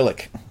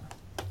Illich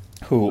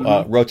who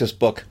wrote this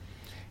book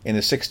in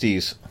the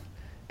 60s,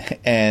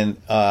 and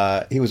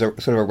he was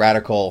a sort of a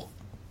radical.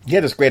 He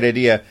had this great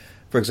idea,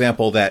 for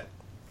example, that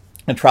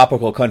in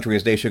tropical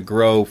countries they should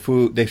grow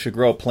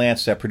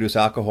plants that produce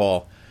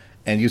alcohol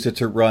and use it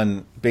to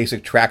run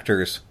basic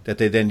tractors that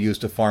they then use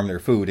to farm their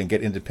food and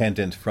get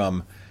independent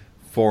from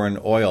foreign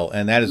oil.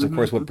 And that is, of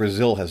course, what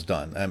Brazil has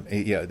done.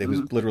 They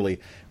was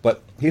literally.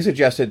 But he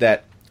suggested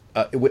that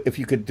if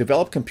you could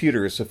develop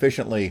computers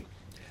sufficiently,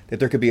 that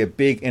there could be a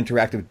big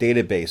interactive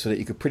database so that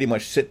you could pretty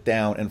much sit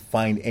down and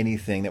find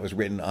anything that was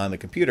written on the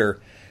computer.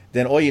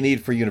 Then all you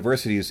need for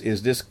universities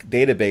is this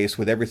database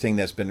with everything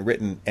that's been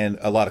written and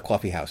a lot of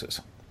coffee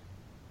houses.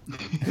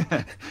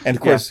 And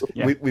of course,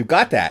 we've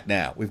got that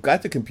now. We've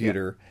got the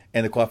computer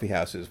and the coffee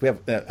houses. We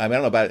have. I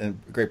don't know about it in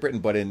Great Britain,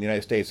 but in the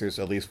United States, there's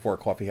at least 4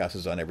 coffee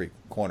houses on every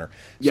corner.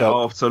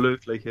 So,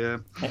 absolutely. Yeah.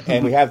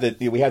 And we have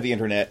the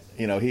internet.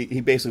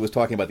 He basically was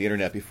talking about the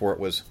internet before it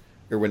was,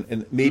 or when,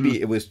 and maybe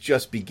it was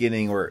just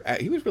beginning. Or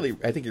he was really.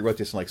 I think he wrote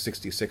this in like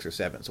 66 or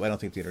 7. So I don't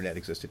think the internet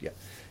existed yet,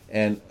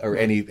 or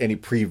any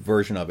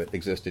pre-version of it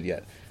existed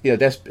yet.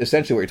 That's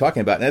essentially what you're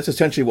talking about, and that's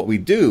essentially what we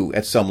do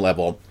at some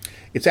level.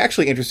 It's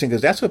actually interesting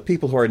because that's what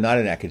people who are not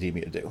in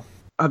academia do.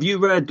 Have you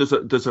read, there's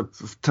a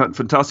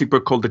fantastic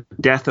book called The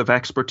Death of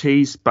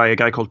Expertise by a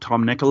guy called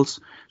Tom Nichols.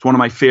 It's one of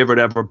my favorite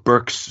ever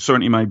books,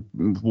 certainly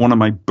one of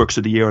my books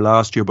of the year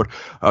last year, but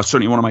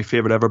certainly one of my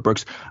favorite ever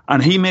books.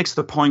 And he makes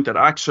the point that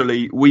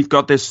actually we've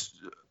got this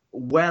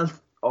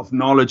wealth of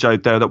knowledge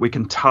out there that we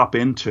can tap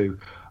into,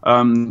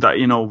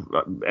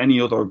 that, any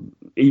other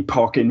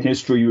epoch in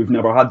history, we've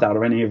never had that,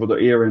 or any other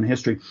era in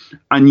history.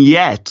 And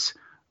yet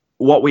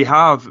what we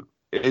have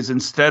is,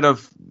 instead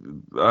of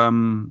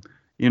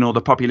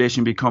the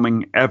population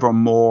becoming ever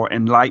more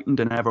enlightened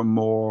and ever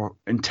more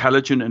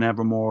intelligent and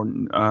ever more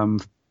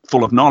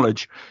full of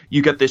knowledge,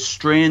 you get this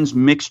strange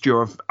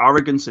mixture of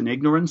arrogance and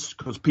ignorance,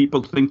 because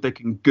people think they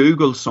can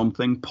Google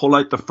something, pull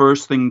out the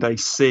first thing they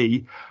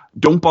see,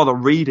 don't bother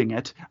reading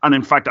it. And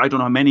in fact, I don't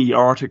know how many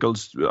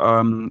articles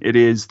it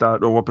is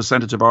that, or what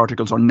percentage of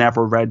articles are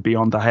never read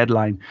beyond the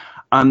headline.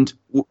 And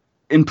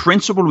in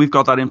principle, we've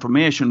got that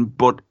information,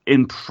 but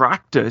in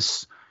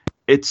practice,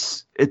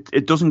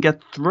 it doesn't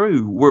get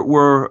through.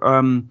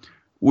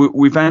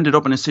 We've ended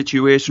up in a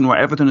situation where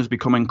everything has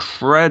become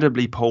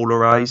incredibly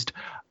polarized,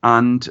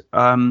 and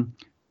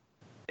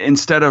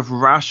instead of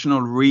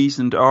rational,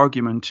 reasoned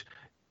argument,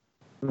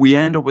 we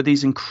end up with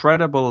these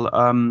incredibly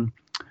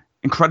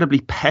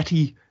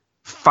petty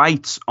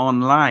fights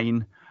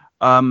online.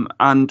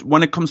 And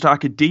when it comes to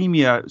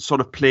academia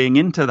sort of playing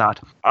into that,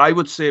 I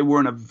would say we're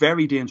in a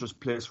very dangerous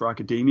place for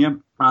academia.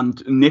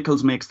 And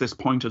Nichols makes this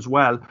point as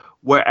well,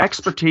 where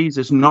expertise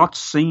is not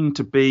seen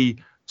to be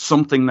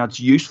something that's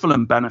useful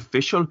and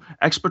beneficial.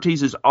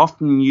 Expertise is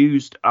often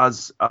used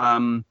as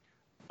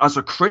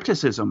a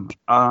criticism,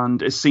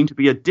 and is seen to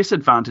be a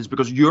disadvantage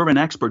because you're an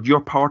expert, you're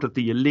part of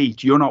the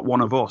elite, you're not one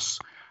of us.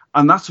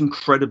 And that's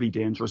incredibly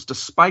dangerous,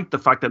 despite the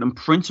fact that in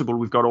principle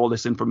we've got all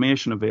this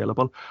information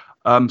available.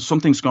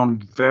 Something's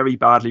gone very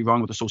badly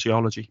wrong with the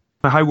sociology.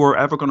 How we're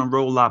ever going to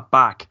roll that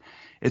back,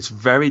 it's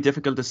very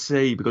difficult to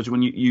say, because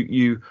when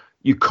you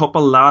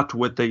couple that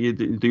with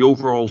the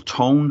overall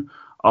tone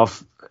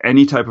of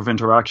any type of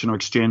interaction or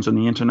exchange on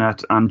the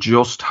internet, and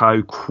just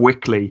how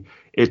quickly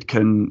it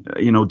can,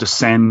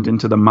 descend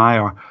into the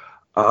mire.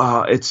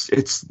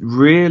 It's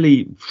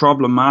really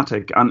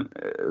problematic, and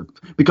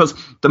because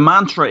the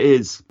mantra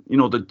is,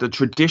 the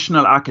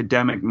traditional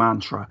academic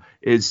mantra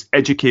is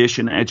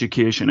education,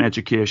 education,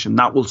 education.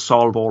 That will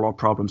solve all our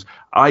problems.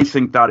 I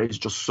think that is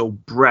just so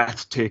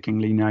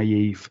breathtakingly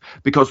naive,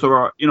 because there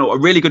are, a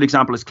really good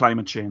example is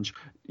climate change.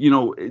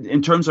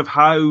 In terms of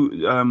how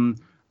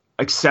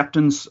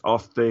acceptance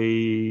of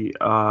the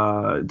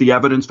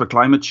evidence for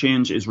climate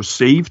change is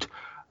received,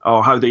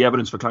 or how the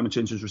evidence for climate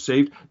change is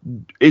received.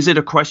 Is it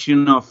a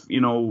question of,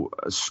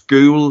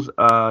 school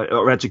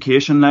or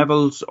education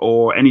levels,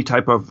 or any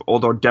type of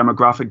other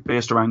demographic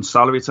based around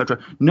salary, etc.?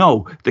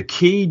 No, the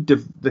key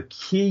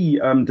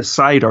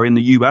decider in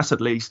the US,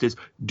 at least, is,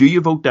 do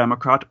you vote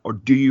Democrat or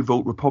do you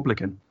vote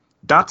Republican?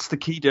 That's the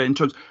key in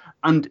terms,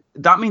 and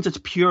that means it's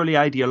purely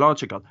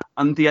ideological.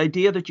 And the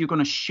idea that you're going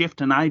to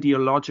shift an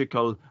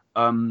ideological,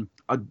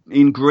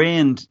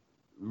 ingrained,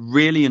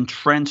 really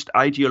entrenched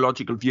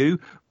ideological view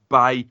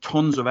by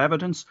tons of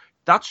evidence,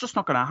 that's just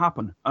not going to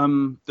happen.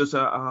 There's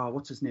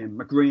what's his name,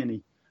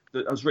 McGraney,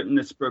 that has written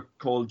this book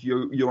called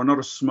You Are Not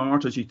as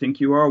Smart as You Think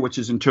You Are, which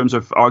is in terms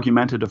of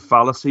argumentative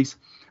fallacies.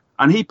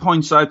 And he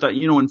points out that,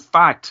 in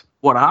fact,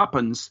 what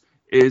happens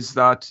is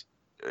that,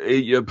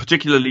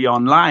 particularly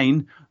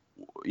online,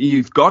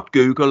 you've got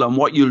Google, and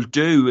what you'll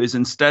do is,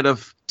 instead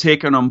of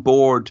taking on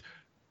board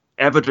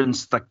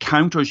evidence that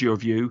counters your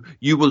view,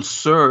 you will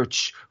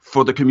search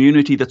for the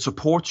community that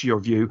supports your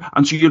view.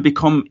 And so you'll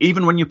become,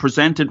 even when you're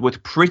presented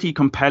with pretty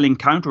compelling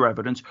counter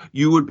evidence,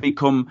 you would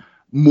become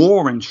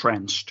more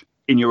entrenched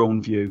in your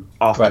own view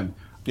often. Right.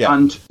 Yeah.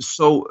 And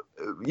so,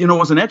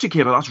 as an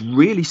educator, that's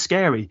really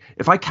scary.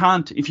 If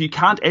you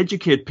can't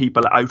educate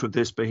people out of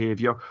this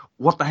behavior,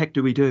 what the heck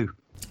do we do?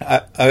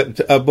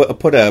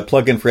 Put a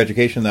plug in for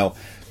education, though.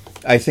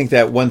 I think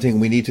that one thing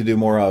we need to do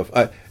more of.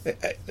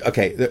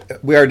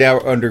 We are now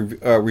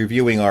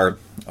reviewing our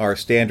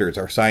standards,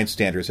 our science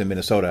standards in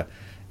Minnesota,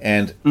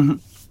 and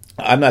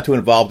I'm not too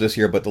involved this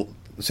year, but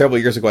several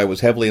years ago I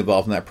was heavily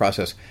involved in that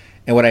process.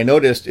 And what I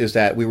noticed is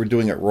that we were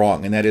doing it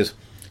wrong, and that is,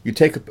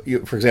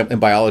 for example, in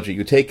biology,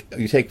 you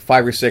take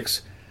 5 or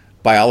 6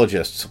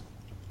 biologists,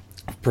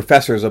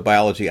 professors of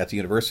biology at the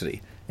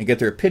university, and get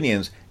their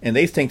opinions, and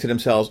they think to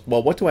themselves,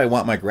 well, what do I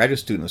want my graduate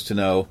students to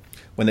know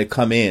when they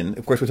come in?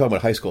 Of course, we're talking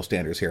about high school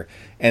standards here.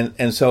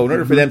 And so in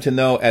order for them to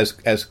know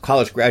as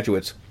college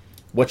graduates,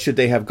 what should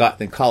they have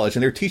gotten in college?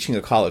 And they're teaching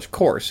a college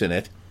course in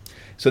it.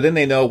 So then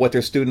they know what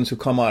their students who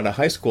come out of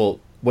high school,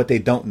 what they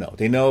don't know.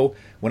 They know,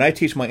 when I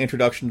teach my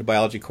introduction to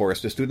biology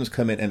course, the students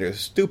come in and they're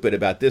stupid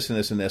about this and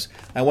this and this.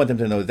 I want them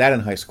to know that in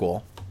high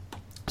school.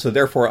 So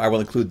therefore, I will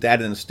include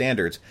that in the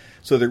standards.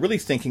 So they're really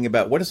thinking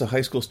about, what does a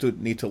high school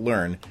student need to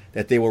learn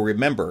that they will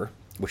remember,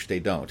 which they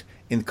don't,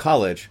 in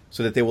college,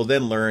 so that they will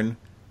then learn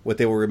what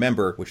they will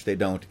remember, which they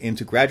don't,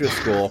 into graduate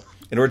school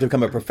in order to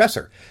become a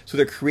professor. So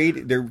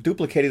they're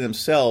duplicating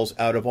themselves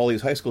out of all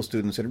these high school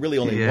students, and really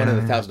only 1 in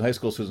 1,000 high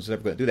school students is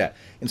ever going to do that.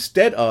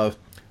 Instead of,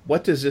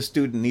 what does this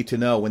student need to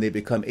know when they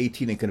become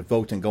 18 and can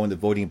vote and go in the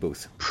voting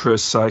booth?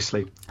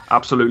 Precisely.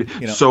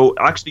 Absolutely. So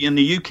actually in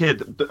the UK,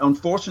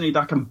 unfortunately,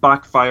 that can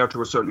backfire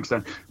to a certain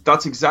extent.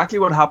 That's exactly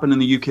what happened in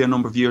the UK a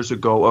number of years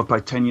ago, or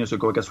about 10 years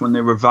ago, I guess, when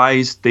they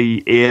revised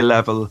the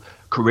A-level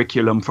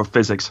curriculum for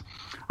physics.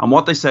 And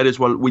what they said is,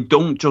 well, we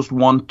don't just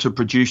want to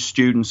produce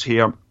students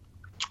here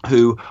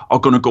who are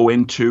going to go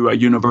into a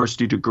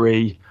university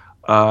degree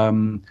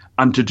and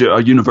to do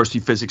a university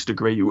physics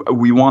degree.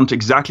 We want,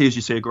 exactly as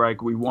you say,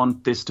 Greg, we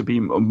want this to be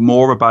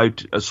more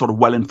about sort of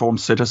well-informed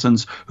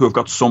citizens who have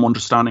got some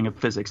understanding of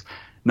physics.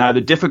 Now,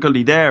 the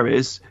difficulty there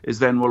is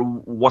then, well,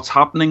 what's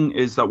happening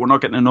is that we're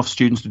not getting enough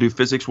students to do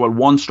physics. Well,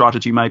 one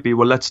strategy might be,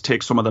 well, let's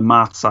take some of the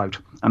maths out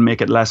and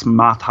make it less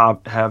math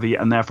heavy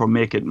and therefore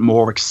make it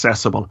more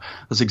accessible.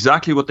 That's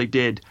exactly what they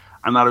did.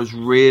 And that has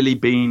really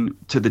been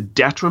to the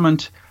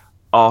detriment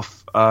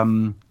of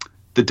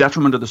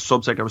the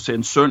subject, I was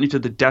saying, certainly to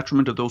the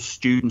detriment of those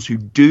students who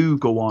do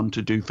go on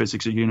to do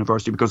physics at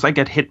university, because they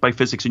get hit by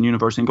physics in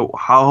university and go,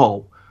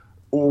 how?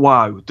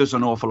 Wow, there's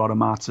an awful lot of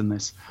maths in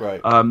this.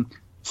 Right.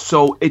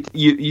 So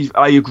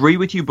I agree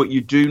with you, but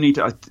you do need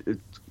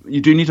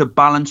to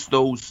balance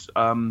those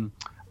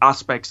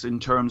aspects in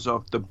terms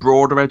of the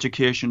broader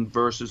education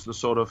versus the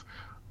sort of,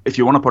 if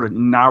you want to put it,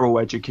 narrow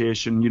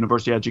education,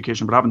 university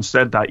education. But having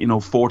said that,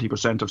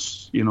 40%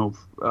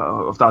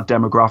 of that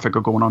demographic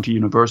are going on to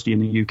university in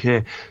the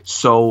UK.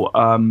 So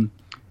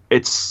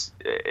it's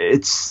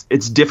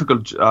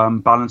difficult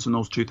balancing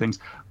those two things.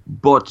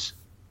 But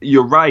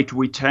you're right.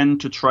 We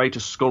tend to try to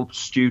sculpt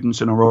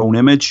students in our own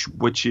image,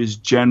 which is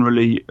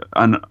generally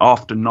and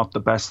often not the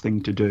best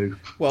thing to do.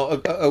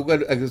 Well, a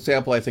good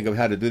example, I think, of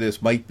how to do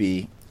this might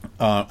be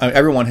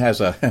everyone has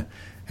an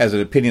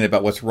opinion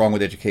about what's wrong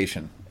with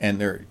education, and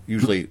they're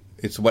usually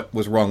it's what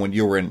was wrong when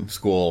you were in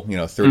school,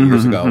 30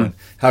 years ago, and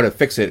how to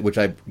fix it, which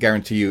I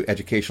guarantee you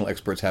educational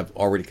experts have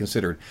already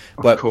considered.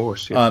 But, of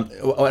course, yeah.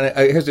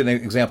 Here's an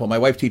example. My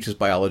wife teaches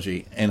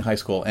biology in high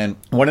school, and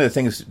one of the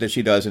things that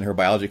she does in her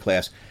biology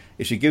class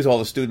is she gives all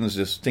the students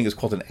this thing is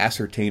called an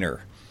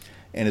ascertainer,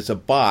 and it's a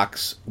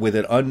box with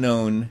an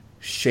unknown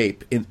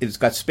shape. It's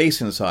got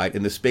space inside,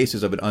 and the space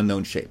is of an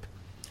unknown shape.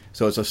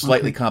 So it's a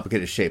slightly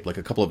complicated shape, like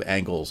a couple of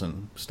angles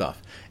and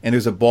stuff. And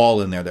there's a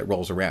ball in there that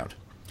rolls around.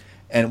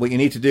 And what you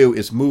need to do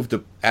is move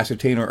the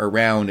ascertainer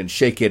around and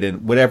shake it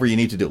and whatever you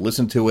need to do.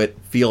 Listen to it,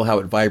 feel how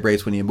it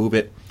vibrates when you move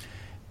it,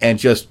 and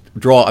just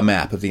draw a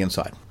map of the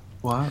inside.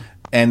 Wow.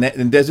 And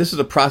this is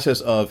a process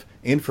of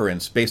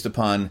inference based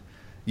upon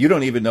you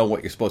don't even know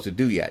what you're supposed to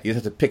do yet. You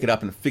have to pick it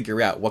up and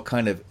figure out what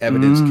kind of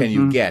evidence can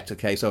you get.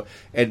 Okay, so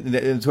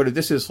and sort of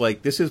this is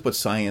what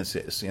science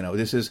is.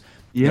 This is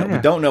we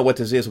don't know what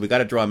this is. We got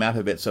to draw a map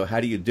of it. So how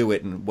do you do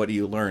it, and what do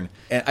you learn?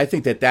 And I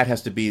think that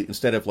has to be,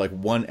 instead of like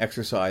one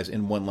exercise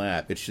in one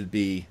lab, it should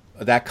be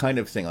that kind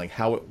of thing, like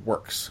how it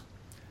works.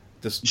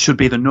 This should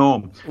be the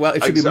norm. Well,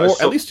 it should be more,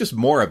 at least just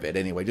more of it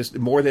anyway. Just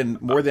more than,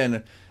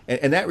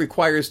 and that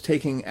requires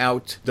taking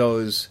out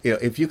those.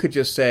 If you could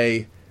just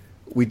say,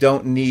 we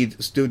don't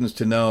need students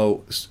to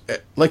know,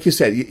 like you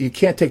said, you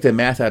can't take the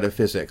math out of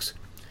physics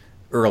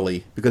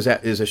early because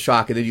that is a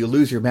shock, and then you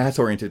lose your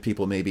math-oriented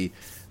people maybe.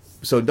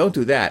 So don't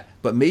do that.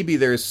 But maybe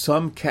there's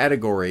some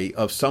category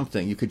of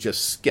something you could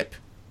just skip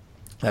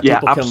that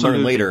people absolutely. Can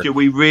learn later. Do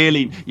we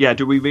really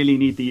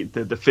need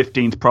the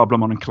 15th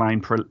problem on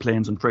inclined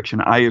planes and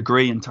friction? I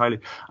agree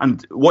entirely.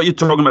 And what you're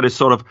talking about is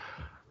sort of,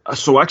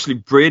 so actually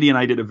Brady and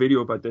I did a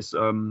video about this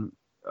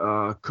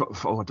I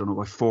don't know,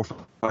 like 4 or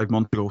 5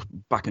 months ago,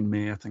 back in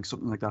May, I think,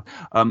 something like that,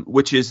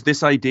 which is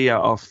this idea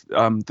of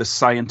the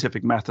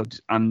scientific method.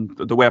 And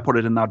the way I put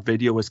it in that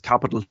video is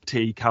capital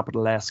T,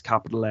 capital S,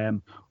 capital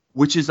M,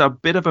 which is a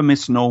bit of a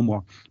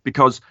misnomer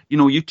because,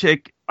 you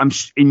take,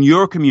 in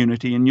your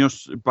community, in your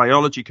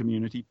biology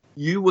community,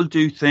 you will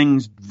do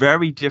things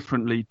very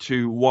differently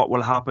to what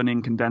will happen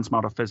in condensed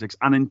matter physics.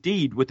 And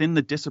indeed, within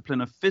the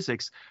discipline of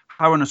physics,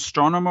 how an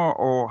astronomer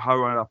or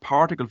how a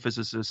particle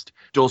physicist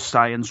does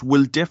science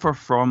will differ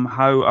from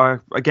how,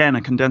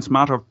 a condensed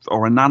matter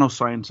or a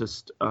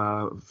nanoscientist,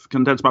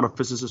 condensed matter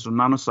physicist or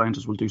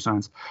nanoscientist will do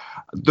science.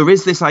 There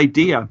is this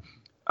idea,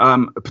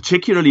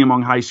 particularly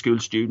among high school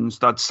students,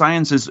 that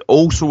science is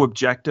also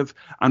objective,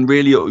 and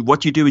really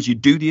what you do is you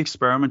do the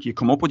experiment, you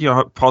come up with your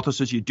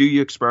hypothesis, you do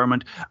your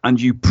experiment, and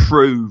you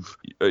prove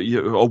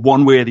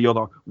one way or the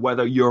other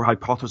whether your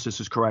hypothesis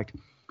is correct.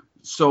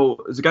 So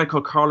there's a guy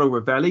called Carlo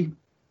Rovelli,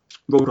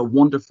 wrote a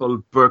wonderful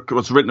book,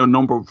 was written a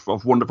number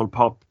of wonderful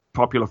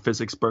popular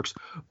physics books,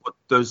 but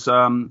there's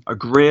a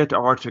great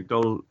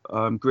article,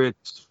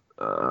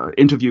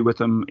 interview with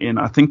him in,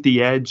 I think,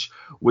 The Edge,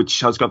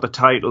 which has got the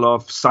title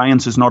of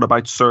 "Science is Not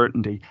About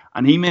Certainty,"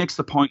 and he makes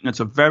the point, and it's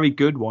a very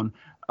good one,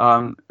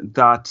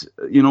 that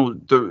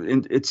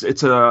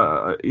it's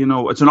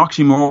an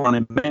oxymoron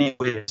in many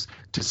ways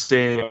to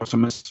say, or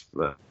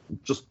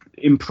just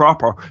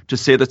improper to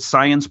say that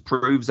science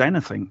proves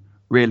anything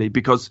really,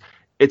 because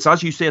it's,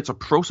 as you say, it's a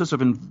process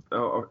of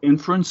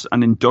inference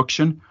and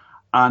induction.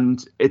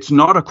 And it's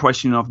not a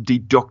question of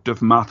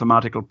deductive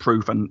mathematical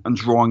proof and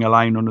drawing a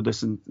line under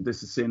this, and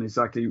this is saying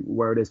exactly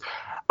where it is.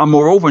 And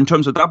moreover, in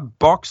terms of that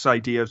box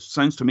idea,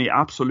 sounds to me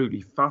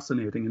absolutely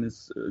fascinating, and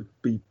it's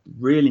be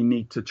really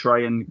neat to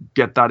try and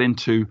get that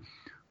into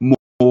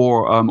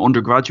more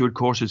undergraduate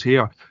courses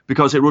here,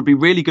 because it would be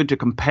really good to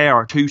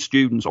compare two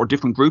students or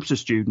different groups of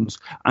students,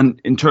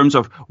 and in terms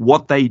of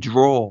what they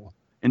draw,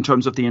 in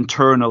terms of the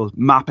internal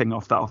mapping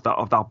of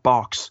that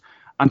box,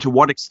 and to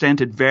what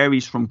extent it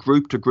varies from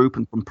group to group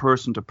and from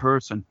person to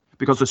person.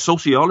 because the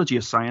sociology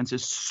of science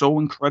is so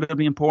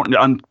incredibly important.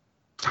 And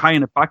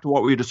tying it back to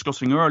what we were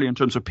discussing earlier in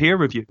terms of peer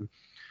review,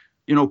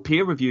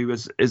 peer review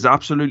is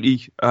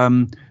absolutely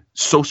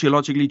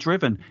sociologically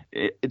driven,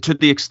 to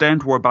the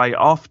extent whereby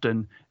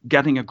often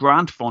getting a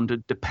grant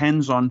funded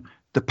depends on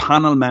the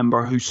panel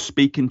member who's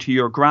speaking to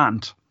your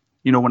grant.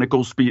 When it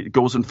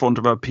goes in front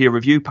of a peer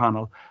review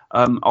panel,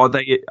 are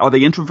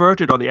they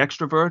introverted? Are they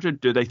extroverted?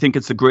 Do they think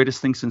it's the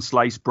greatest thing since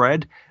sliced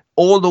bread?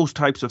 All those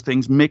types of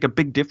things make a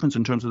big difference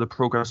in terms of the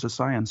progress of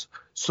science.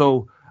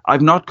 So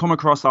I've not come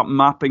across that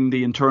mapping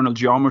the internal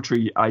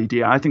geometry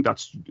idea. I think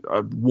that's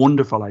a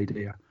wonderful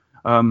idea.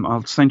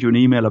 I'll send you an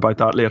email about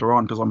that later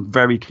on, because I'm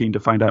very keen to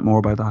find out more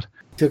about that.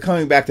 So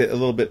coming back to a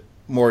little bit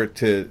more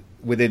to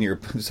within your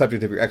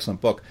subject of your excellent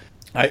book,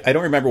 I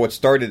don't remember what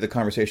started the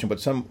conversation,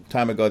 but some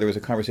time ago there was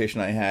a conversation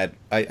I had.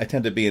 I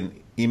tend to be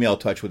in email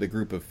touch with a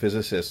group of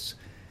physicists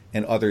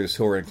and others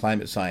who are in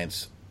climate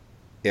science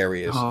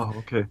areas. Oh,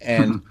 okay.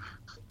 And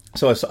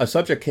so a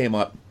subject came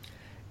up,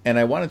 and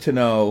I wanted to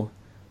know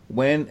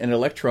when an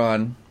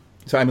electron,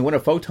 when a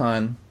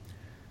photon,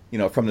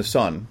 from the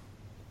sun,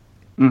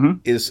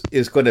 is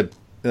going to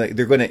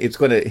it's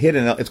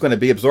going to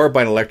be absorbed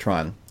by an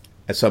electron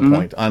at some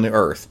point on the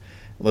Earth,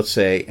 let's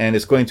say, and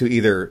it's going to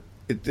either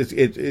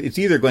it's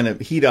either going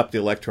to heat up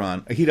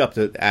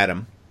the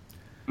atom,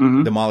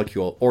 the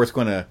molecule, or it's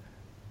going to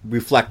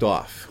reflect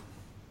off.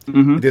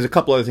 There's a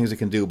couple other things it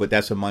can do, but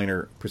that's a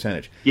minor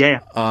percentage.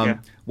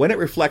 When it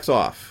reflects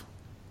off,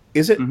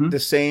 is it the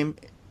same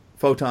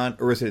photon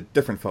or is it a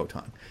different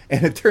photon?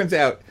 And it turns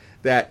out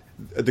that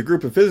the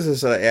group of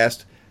physicists that I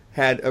asked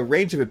had a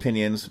range of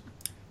opinions,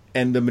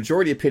 and the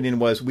majority opinion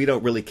was, we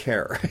don't really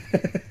care.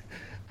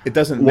 It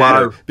doesn't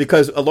matter,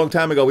 because a long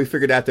time ago we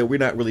figured out that we're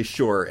not really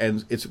sure,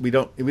 and we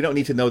don't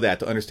need to know that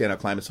to understand how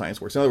climate science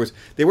works. In other words,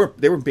 they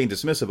weren't being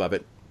dismissive of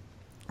it.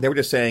 They were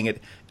just saying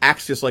it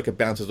acts just like it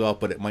bounces off,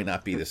 but it might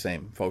not be the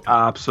same photon.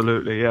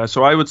 Absolutely, yeah.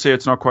 So I would say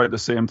it's not quite the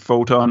same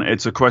photon.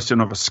 It's a question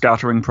of a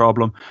scattering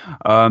problem.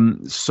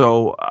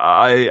 So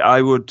I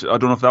don't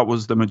know if that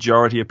was the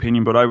majority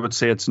opinion, but I would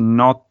say it's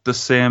not the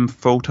same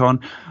photon.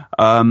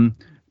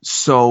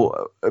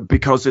 So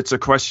because it's a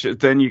question,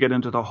 then you get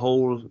into the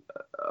whole.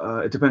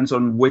 It depends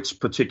on which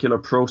particular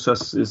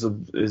process is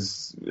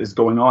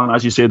going on.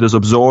 As you say, there's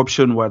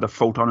absorption where the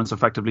photon is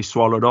effectively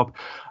swallowed up.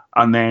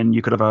 And then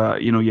you could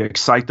have you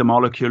excite the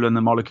molecule and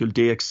the molecule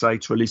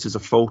de-excites, releases a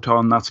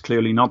photon. That's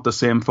clearly not the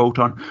same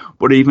photon.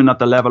 But even at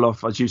the level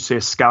of, as you say,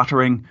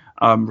 scattering,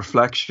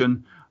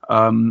 reflection,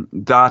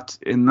 that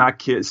in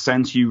that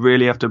sense, you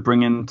really have to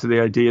bring into the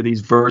idea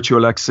these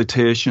virtual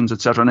excitations,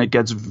 etc. And it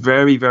gets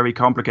very, very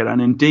complicated.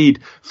 And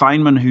indeed,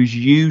 Feynman, who's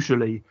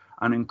usually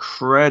an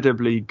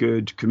incredibly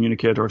good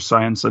communicator of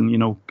science,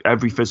 and,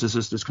 every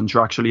physicist is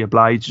contractually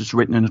obliged, it's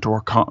written into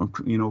our,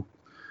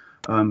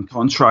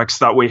 contracts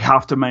that we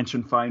have to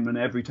mention Feynman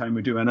every time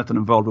we do anything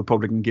involved with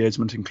public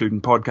engagement, including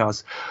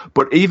podcasts.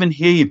 But even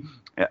he,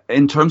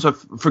 in terms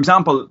of, for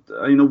example,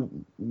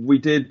 we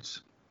did,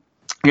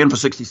 again for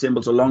 60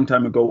 Symbols a long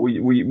time ago,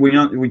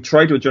 we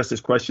tried to address this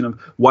question of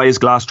why is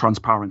glass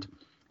transparent?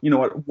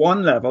 At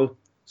one level,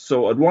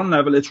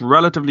 it's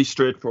relatively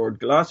straightforward.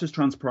 Glass is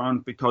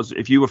transparent because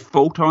if you have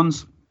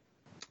photons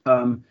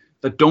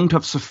that don't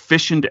have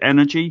sufficient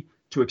energy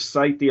to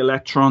excite the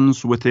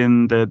electrons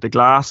within the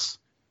glass,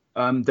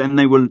 then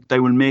they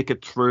will make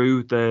it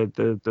through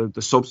the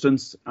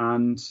substance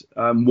and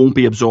won't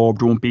be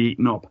absorbed, won't be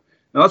eaten up.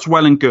 Now that's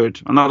well and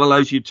good, and that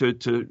allows you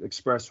to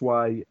express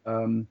why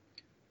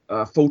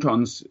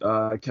photons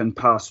can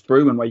pass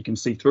through and why you can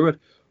see through it.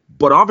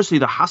 But obviously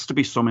there has to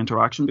be some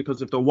interaction,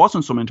 because if there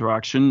wasn't some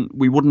interaction,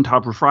 we wouldn't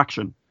have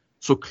refraction.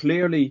 So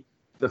clearly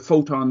the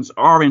photons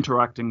are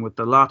interacting with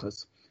the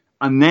lattice,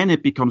 and then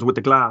it becomes with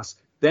the glass.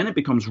 Then it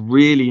becomes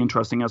really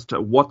interesting as to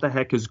what the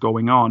heck is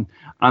going on.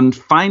 And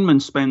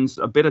Feynman spends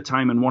a bit of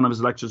time in one of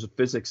his lectures of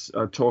physics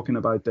talking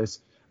about this.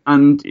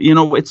 And,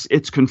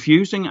 it's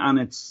confusing and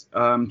it's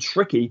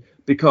tricky,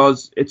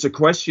 because it's a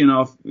question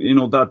of,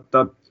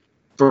 that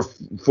for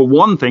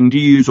one thing, do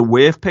you use a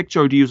wave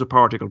picture or do you use a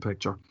particle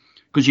picture?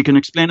 Because you can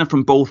explain it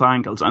from both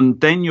angles.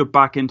 And then you're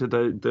back into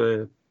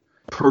the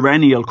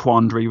perennial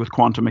quandary with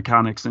quantum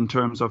mechanics in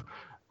terms of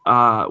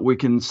we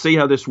can see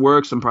how this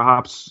works, and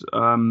perhaps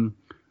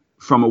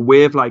from a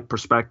wave-like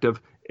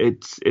perspective,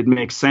 it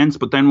makes sense.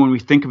 But then when we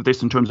think of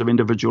this in terms of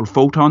individual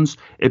photons,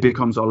 it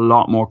becomes a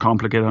lot more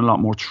complicated and a lot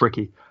more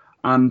tricky.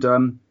 And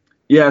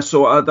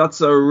so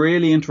that's a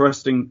really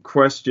interesting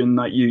question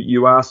that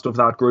you asked of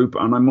that group.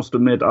 And I must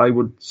admit, I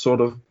would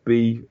sort of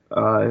be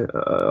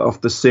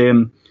of the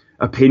same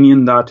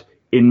opinion that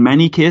in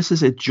many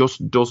cases it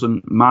just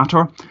doesn't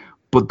matter.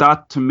 But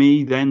that to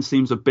me then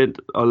seems a bit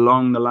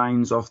along the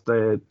lines of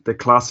the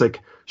classic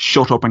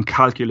shut up and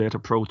calculate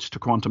approach to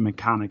quantum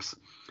mechanics.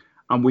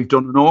 And we've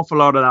done an awful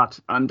lot of that.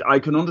 And I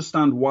can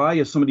understand why,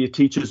 as somebody who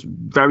teaches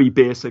very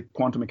basic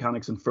quantum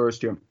mechanics in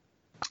first year,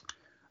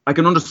 I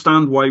can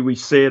understand why we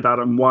say that,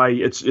 and why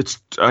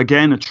it's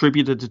again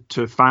attributed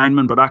to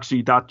Feynman, but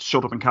actually that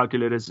shut up and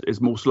calculate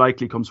is most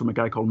likely comes from a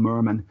guy called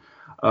Merman.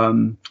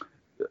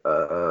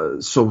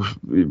 so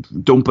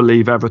don't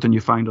believe everything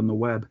you find on the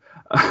web.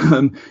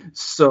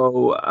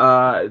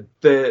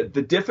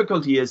 The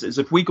difficulty is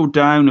if we go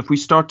down, if we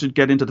start to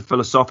get into the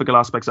philosophical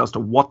aspects as to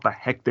what the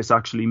heck this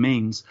actually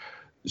means,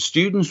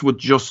 students would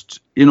just,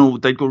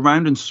 they'd go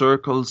round in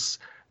circles.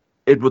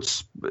 It would,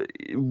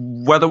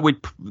 whether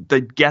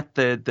they'd get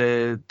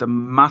the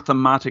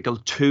mathematical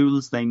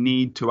tools they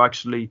need to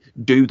actually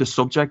do the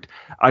subject,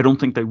 I don't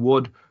think they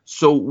would.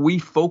 So we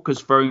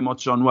focus very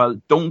much on, well,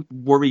 don't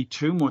worry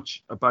too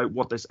much about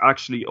what this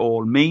actually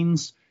all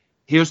means.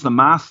 Here's the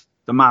math.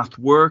 The math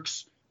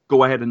works.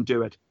 Go ahead and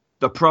do it.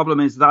 The problem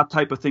is that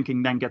type of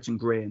thinking then gets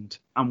ingrained,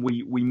 and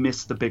we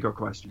miss the bigger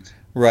questions.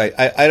 Right.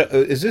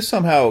 Does this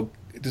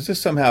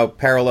somehow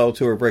parallel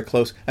to or very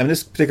close? I mean,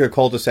 this particular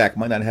cul-de-sac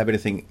might not have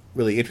anything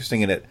really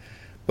interesting in it,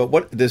 but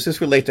what does this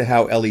relate to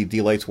how LED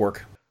lights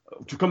work?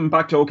 To come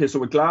back to, so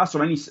with glass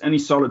or any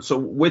solid, so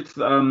with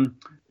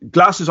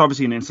glass is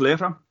obviously an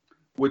insulator,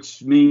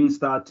 which means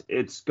that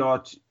it's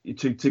got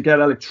to get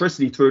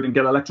electricity through it and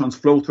get electrons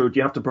flow through it,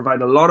 you have to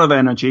provide a lot of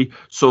energy,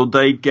 so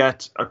they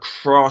get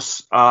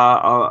across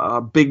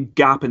a big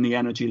gap in the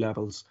energy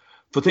levels.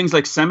 For things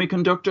like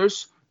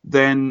semiconductors,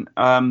 then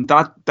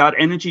that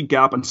energy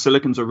gap, and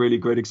silicon's a really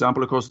great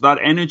example, of course, that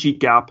energy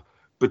gap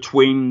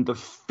between the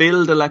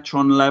filled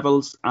electron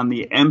levels and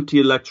the empty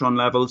electron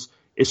levels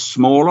is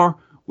smaller,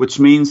 which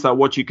means that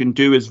what you can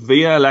do is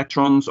via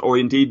electrons, or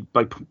indeed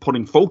by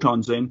putting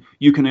photons in,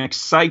 you can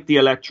excite the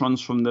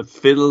electrons from the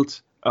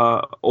filled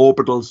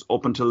orbitals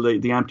up until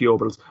the empty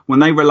orbitals. When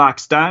they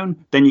relax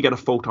down, then you get a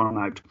photon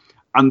out.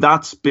 And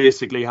that's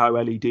basically how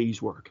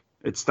LEDs work.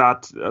 It's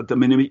that the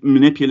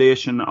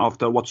manipulation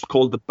of what's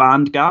called the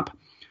band gap.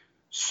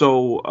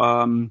 So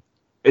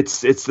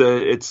it's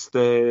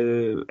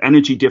the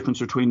energy difference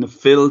between the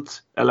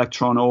filled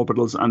electron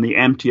orbitals and the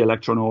empty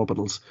electron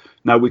orbitals.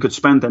 Now we could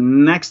spend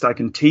I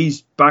can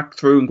tease back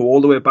through and go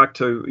all the way back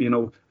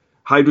to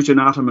hydrogen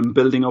atom and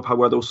building up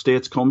where those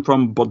states come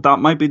from, but that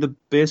might be the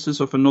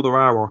basis of another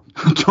hour.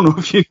 I don't know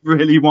if you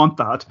really want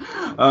that.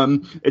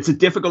 It's a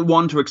difficult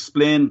one to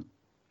explain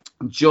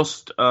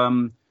just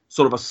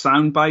sort of a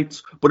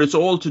soundbite, but it's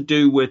all to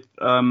do with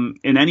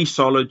in any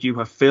solid you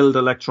have filled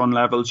electron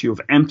levels, you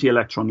have empty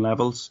electron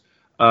levels.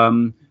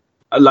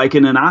 Like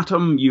in an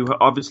atom, you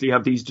obviously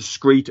have these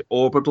discrete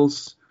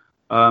orbitals,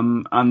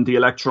 and the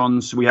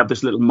electrons. We have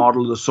this little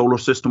model of the solar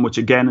system, which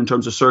again, in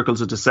terms of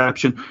circles of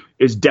deception,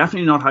 is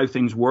definitely not how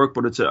things work,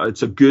 but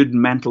it's a good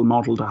mental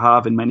model to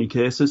have in many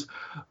cases,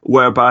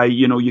 whereby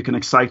you can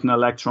excite an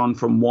electron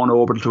from one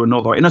orbital to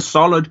another. In a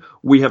solid,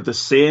 we have the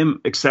same,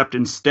 except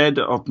instead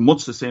of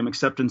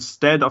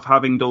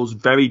having those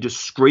very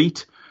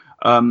discrete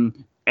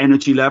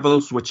energy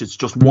levels, which is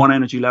just one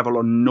energy level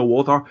or no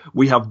other,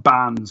 we have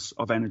bands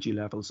of energy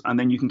levels, and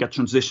then you can get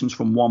transitions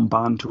from one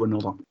band to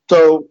another.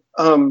 So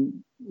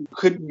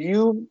could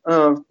you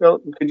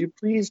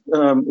please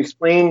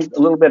explain a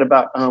little bit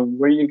about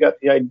where you got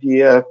the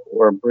idea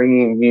for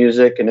bringing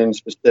music, and in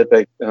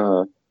specific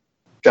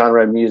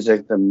genre of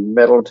music, the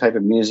metal type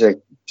of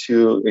music,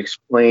 to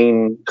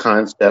explain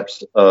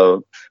concepts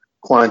of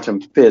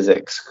quantum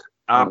physics?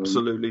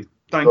 Absolutely.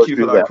 Thank you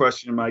for that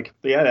question, Mike.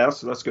 Yeah,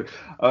 that's good.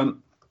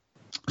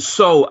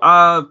 So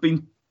I've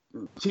been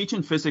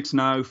teaching physics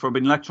now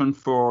been lecturing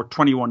for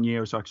 21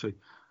 years, actually.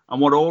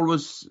 And what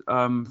always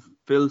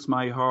fills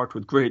my heart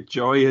with great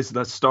joy is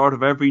the start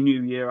of every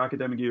new year,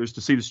 academic year, is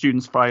to see the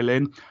students file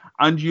in.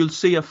 And you'll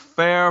see a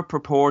fair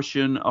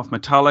proportion of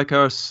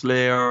Metallica,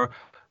 Slayer,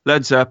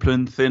 Led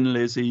Zeppelin, Thin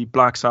Lizzy,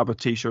 Black Sabbath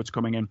t-shirts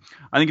coming in.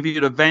 I think if you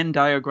had a Venn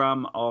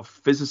diagram of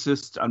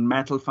physicists and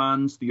metal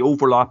fans, the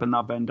overlap in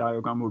that Venn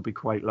diagram would be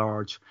quite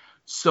large.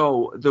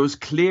 So there was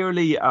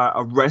clearly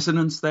a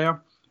resonance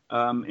there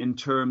in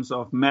terms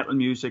of metal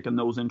music and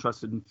those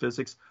interested in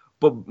physics.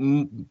 But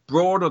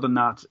broader than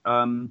that,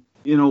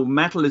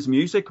 metal is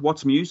music.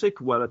 What's music?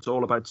 Well, it's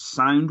all about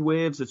sound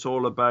waves. It's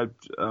all about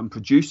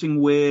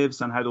producing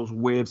waves and how those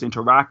waves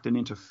interact and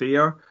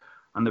interfere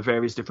and the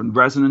various different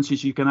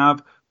resonances you can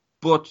have.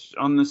 But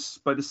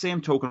by the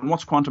same token,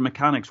 what's quantum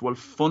mechanics? Well,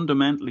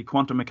 fundamentally,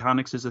 quantum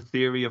mechanics is a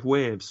theory of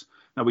waves.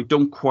 Now, we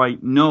don't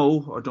quite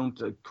know, or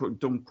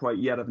don't quite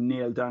yet have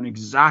nailed down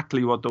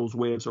exactly what those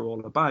waves are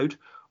all about.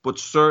 But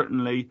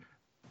certainly,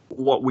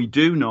 what we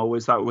do know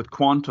is that with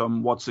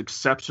quantum, what's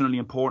exceptionally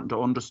important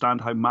to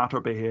understand how matter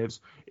behaves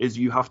is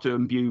you have to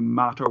imbue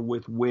matter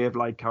with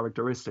wave-like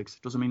characteristics.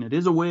 It doesn't mean it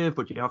is a wave,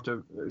 but you have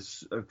to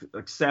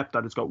accept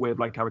that it's got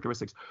wave-like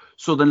characteristics.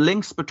 So the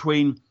links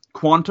between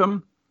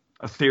quantum,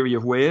 a theory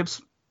of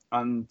waves,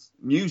 and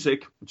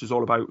music, which is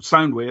all about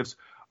sound waves,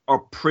 are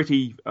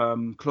pretty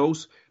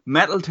close.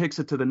 Metal takes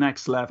it to the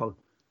next level,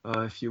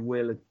 if you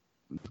will. It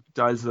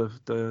dials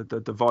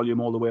the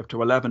volume all the way up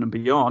to 11 and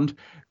beyond,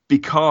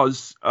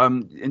 because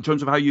in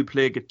terms of how you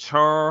play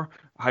guitar,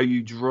 how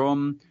you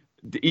drum,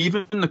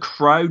 even the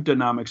crowd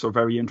dynamics are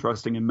very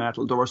interesting in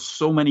metal. There are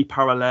so many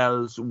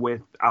parallels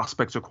with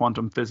aspects of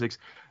quantum physics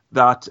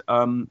that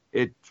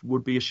it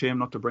would be a shame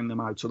not to bring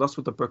them out. So that's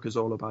what the book is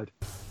all about.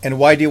 And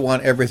why do you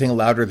want everything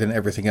louder than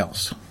everything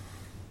else?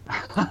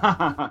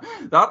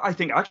 That, I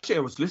think, actually, I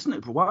was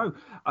listening. Wow,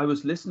 I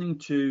was listening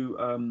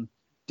to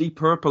Deep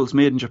Purple's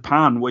 "Made in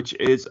Japan," which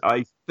is,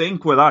 I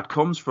think, where that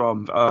comes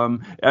from.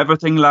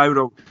 Everything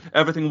louder,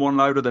 everything one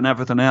louder than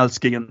everything else.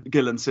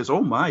 Gillan says,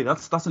 "Oh my,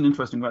 that's an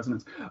interesting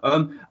resonance."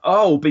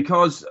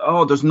 Because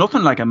there's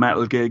nothing like a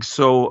metal gig.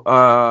 So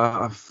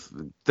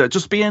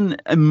just being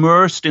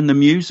immersed in the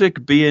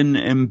music, being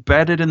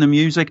embedded in the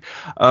music,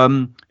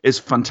 is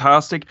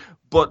fantastic.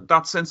 But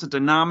that sense of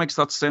dynamics,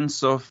 that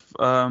sense of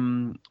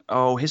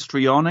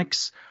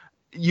histrionics,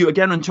 you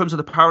again, in terms of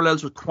the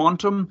parallels with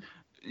quantum,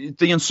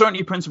 the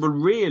uncertainty principle,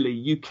 really,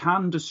 you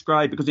can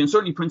describe, because the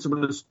uncertainty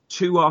principle is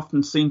too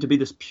often seen to be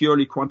this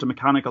purely quantum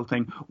mechanical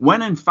thing,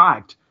 when in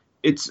fact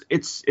it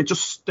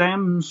just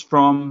stems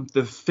from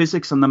the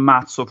physics and the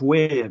maths of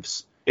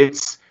waves.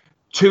 It's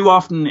too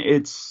often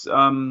it's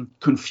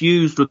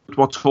confused with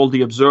what's called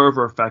the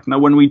observer effect. Now,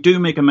 when we do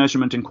make a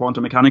measurement in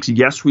quantum mechanics,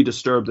 yes, we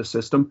disturb the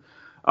system.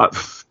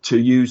 To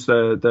use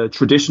the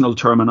traditional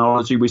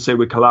terminology, we say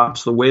we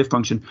collapse the wave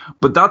function,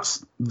 but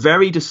that's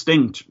very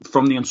distinct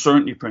from the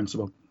uncertainty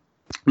principle.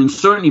 The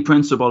uncertainty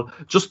principle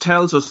just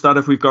tells us that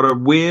if we've got a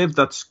wave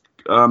that's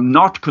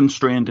not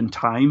constrained in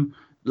time,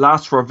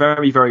 lasts for a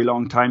very, very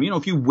long time,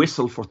 if you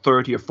whistle for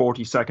 30 or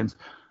 40 seconds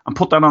and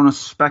put that on a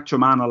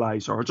spectrum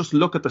analyzer, or just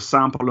look at the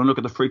sample and look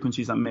at the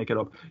frequencies that make it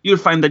up, you'll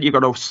find that you've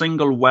got a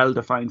single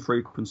well-defined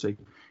frequency.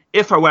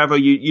 If, however,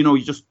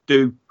 you just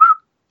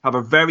have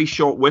a very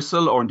short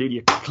whistle, or indeed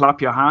you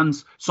clap your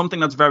hands, something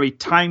that's very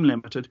time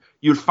limited,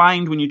 you'll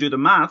find when you do the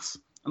maths,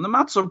 and the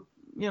maths are,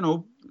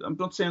 I'm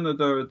not saying that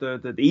they're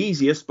the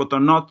easiest, but they're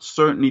not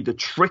certainly the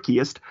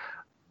trickiest.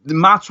 The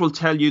maths will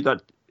tell you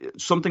that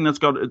something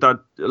that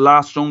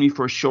lasts only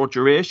for a short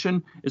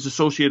duration is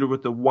associated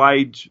with a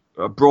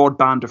broad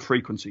band of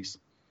frequencies.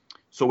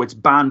 So its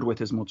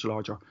bandwidth is much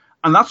larger.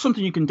 And that's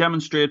something you can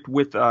demonstrate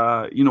with,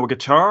 a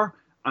guitar.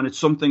 And it's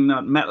something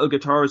that metal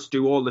guitarists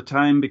do all the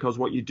time, because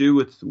what you do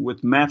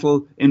with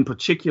metal in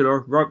particular,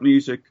 rock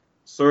music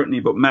certainly,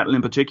 but metal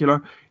in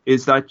particular,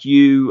 is that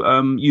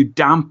you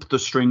damp the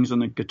strings on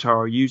the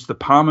guitar. Use the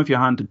palm of your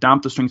hand to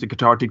damp the strings of the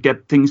guitar to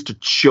get things to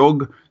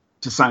chug,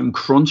 to sound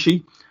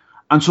crunchy.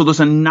 And so there's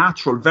a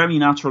very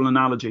natural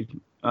analogy,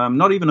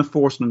 not even a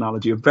forced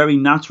analogy, a very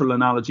natural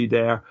analogy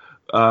there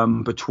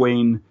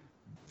between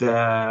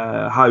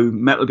how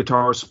metal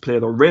guitarists play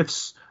their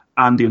riffs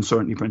and the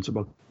uncertainty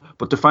principle.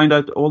 But to find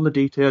out all the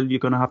detail, you're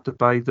going to have to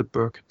buy the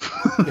book.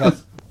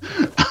 Yes.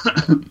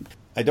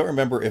 I don't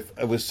remember if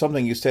it was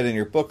something you said in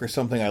your book or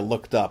something I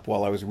looked up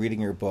while I was reading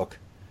your book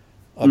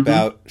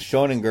about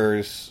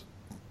Schrodinger's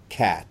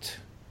cat.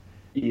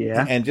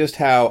 Yeah. And just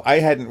how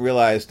I hadn't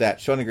realized that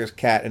Schrodinger's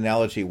cat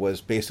analogy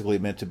was basically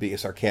meant to be a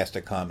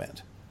sarcastic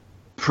comment.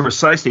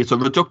 Precisely. It's a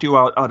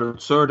reductio ad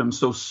absurdum.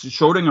 So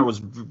Schrodinger was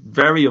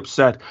very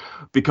upset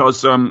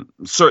because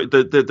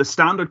the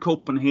standard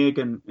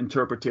Copenhagen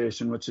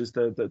interpretation, which is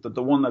the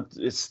one that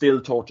is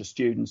still taught to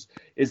students,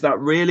 is that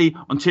really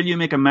until you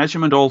make a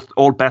measurement,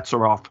 all bets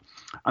are off.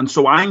 And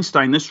so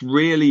Einstein, this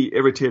really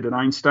irritated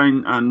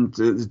Einstein, and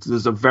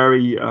there's a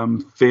very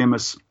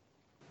famous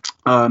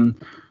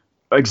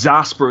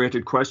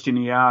exasperated question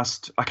he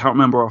asked. I can't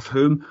remember of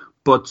whom.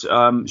 But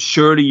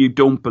surely you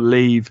don't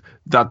believe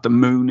that the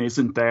moon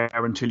isn't there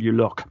until you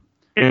look.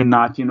 In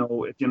that,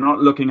 if you're not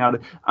looking at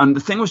it. And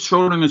the thing with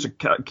Schrodinger's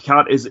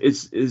cat is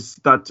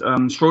that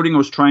Schrodinger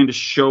was trying to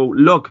show,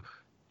 look,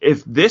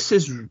 if this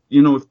is,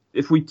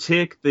 if we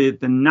take the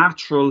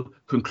natural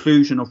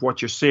conclusion of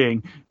what you're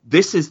saying,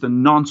 this is the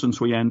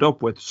nonsense we end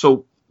up with.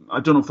 So I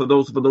don't know, for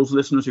those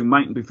listeners who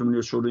mightn't be familiar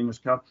with Schrodinger's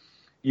cat,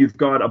 you've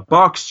got a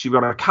box, you've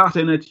got a cat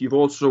in it, you've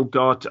also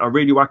got a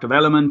radioactive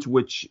element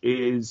which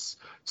is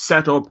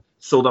set up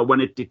so that when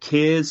it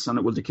decays, and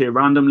it will decay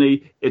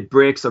randomly, it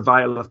breaks a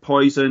vial of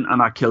poison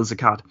and that kills the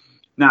cat.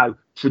 Now,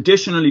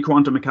 traditionally,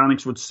 quantum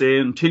mechanics would say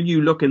until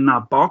you look in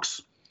that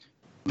box,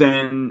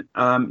 then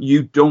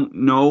you don't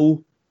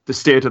know the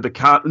state of the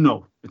cat.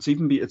 No,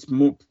 it's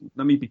more,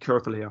 let me be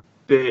careful here.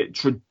 The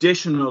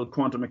traditional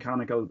quantum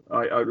mechanical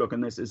outlook on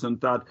this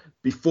isn't that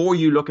before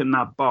you look in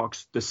that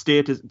box,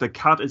 the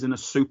cat is in a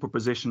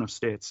superposition of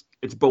states.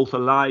 It's both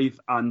alive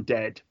and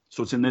dead.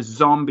 So it's in this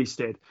zombie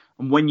state.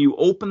 And when you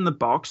open the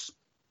box,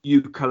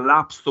 you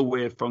collapse the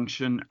wave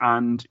function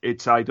and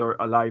it's either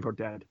alive or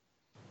dead.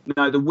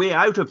 Now, the way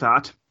out of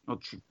that,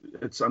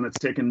 it's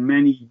taken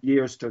many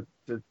years to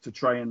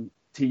try and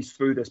tease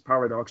through this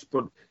paradox,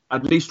 but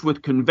at least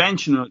with current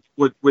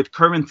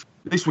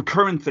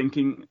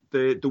thinking,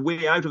 the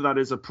way out of that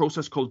is a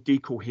process called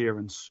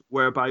decoherence,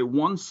 whereby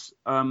once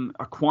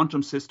a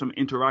quantum system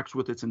interacts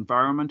with its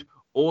environment,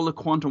 all the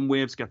quantum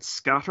waves get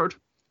scattered.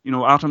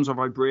 Atoms are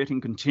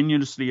vibrating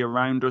continuously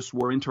around us.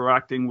 We're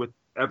interacting with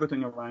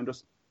everything around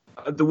us.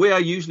 The way I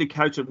usually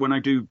couch it when I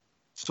do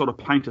sort of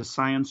pint of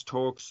science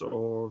talks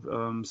or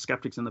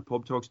skeptics in the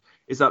pub talks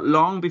is that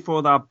long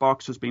before that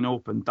box has been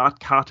opened, that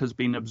cat has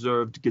been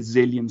observed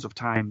gazillions of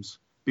times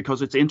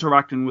because it's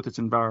interacting with its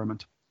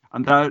environment.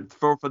 And that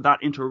for that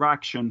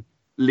interaction,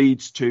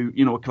 leads to,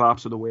 a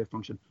collapse of the wave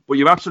function. But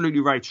you're absolutely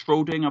right.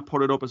 Schrodinger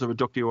put it up as a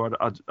reductio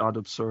ad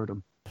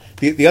absurdum.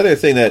 The other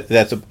thing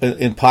that's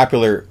in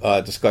popular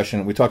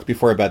discussion, we talked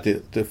before about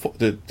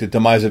the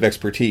demise of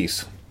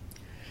expertise,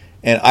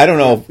 and I don't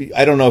know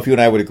if you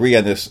and I would agree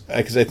on this,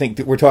 because I think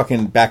that we're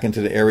talking back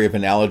into the area of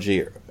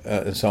analogy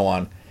and so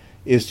on,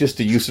 is just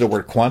the use of the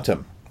word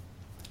quantum.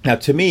 Now,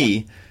 to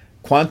me,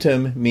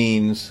 quantum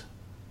means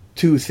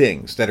two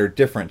things that are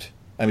different.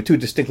 I mean, two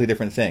distinctly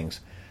different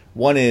things.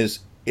 One is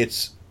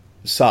its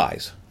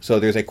size, so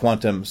there's a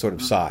quantum sort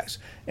of size,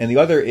 and the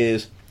other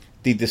is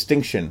the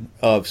distinction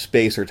of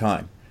space or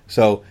time.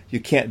 So you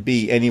can't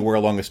be anywhere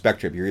along the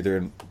spectrum. You're either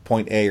in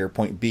point A or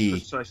point B.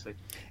 Precisely.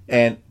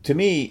 And to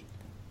me,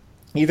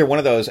 either one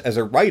of those, as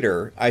a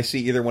writer, I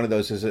see either one of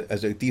those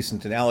as a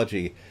decent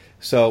analogy.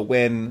 So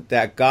when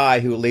that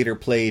guy who later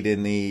played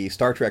in the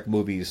Star Trek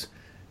movies,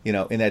 in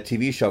that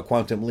TV show,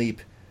 Quantum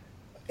Leap,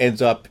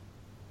 ends up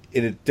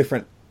in a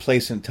different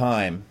place and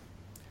time,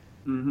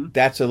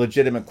 that's a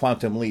legitimate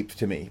quantum leap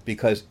to me,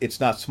 because it's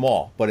not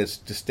small, but it's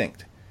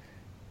distinct.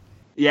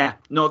 Yeah,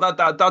 no,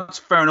 that's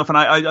fair enough, and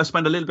I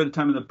spend a little bit of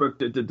time in the book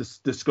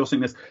discussing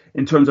this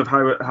in terms of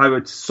how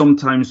it's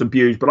sometimes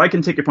abused. But I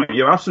can take your point.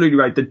 You're absolutely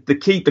right.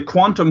 The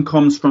quantum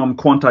comes from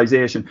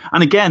quantization,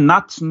 and again,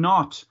 that's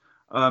not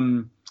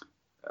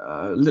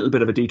a little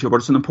bit of a detour, but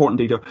it's an important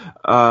detour.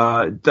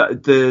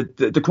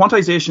 The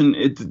quantization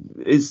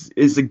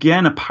is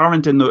again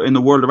apparent in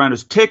the world around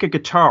us. Take a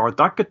guitar.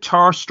 That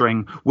guitar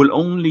string will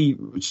only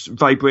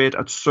vibrate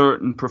at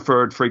certain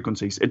preferred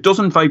frequencies. It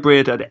doesn't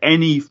vibrate at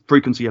any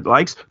frequency it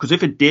likes, because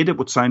if it did, it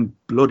would sound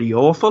bloody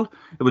awful.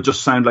 It would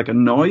just sound like a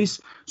noise.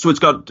 So it's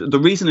got the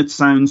reason it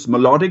sounds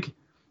melodic,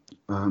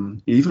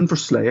 even for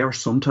Slayer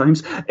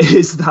sometimes,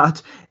 is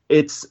that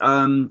it's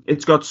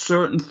got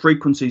certain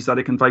frequencies that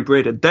it can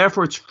vibrate at.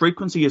 Therefore, its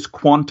frequency is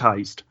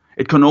quantized.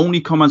 It can only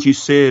come, as you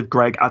say,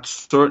 Greg, at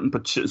certain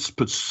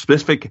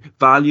specific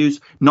values,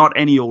 not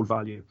any old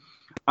value.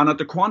 And at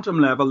the quantum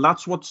level,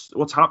 that's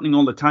what's happening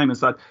all the time,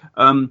 is that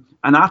an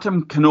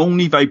atom can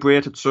only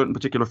vibrate at certain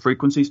particular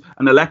frequencies.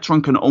 An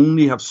electron can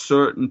only have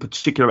certain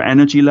particular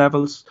energy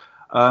levels,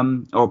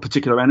 or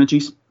particular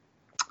energies.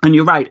 And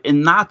you're right,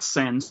 in that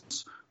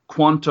sense,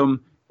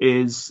 quantum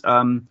is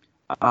all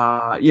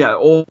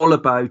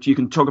about, you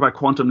can talk about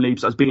quantum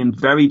leaps as being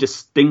very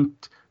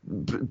distinct,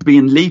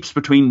 being leaps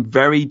between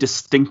very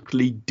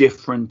distinctly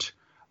different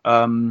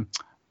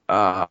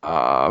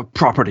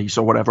properties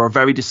or whatever, or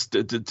very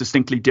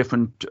distinctly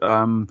different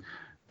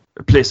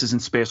places in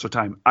space or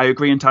time. I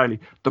agree entirely.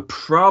 The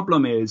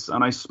problem is,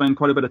 and I spend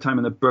quite a bit of time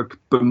in the book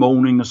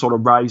bemoaning the sort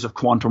of rise of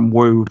quantum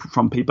woo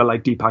from people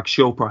like Deepak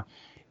Chopra,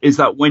 is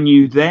that when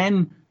you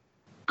then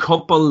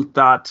couple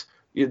that,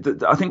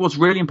 I think what's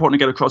really important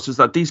to get across is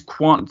that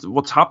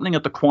what's happening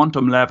at the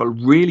quantum level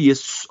really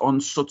is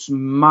on such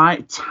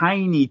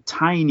tiny,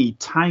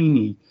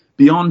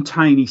 beyond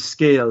tiny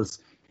scales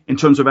in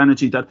terms of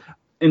energy, that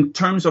in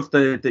terms of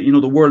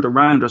the world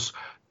around us,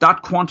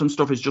 that quantum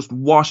stuff is just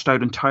washed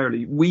out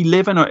entirely. We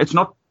live it's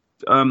not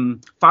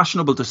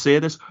fashionable to say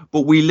this,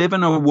 but we live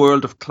in a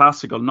world of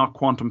classical, not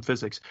quantum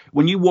physics.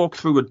 When you walk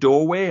through a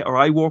doorway, or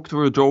I walk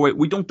through a doorway,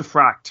 we don't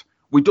diffract.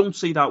 We don't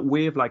see that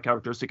wave-like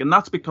characteristic, and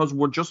that's because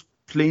we're just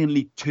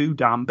plainly too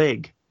damn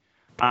big,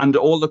 and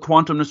all the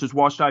quantumness is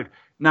washed out.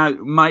 Now,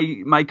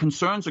 my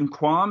concerns and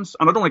qualms,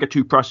 and I don't want to get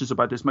too precious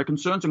about this, my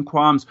concerns and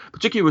qualms,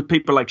 particularly with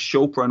people like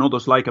Chopra and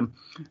others like him,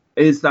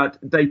 is that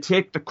they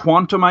take the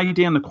quantum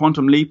idea and the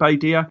quantum leap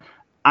idea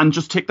and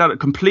just take that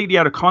completely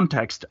out of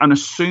context and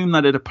assume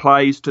that it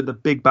applies to the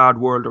big bad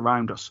world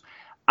around us.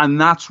 And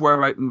that's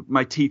where I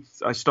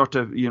start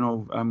to,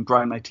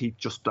 grind my teeth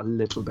just a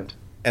little bit.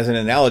 As an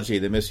analogy,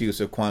 the misuse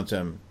of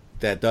quantum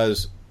that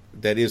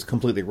is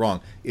completely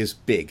wrong is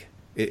big.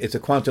 It's a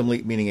quantum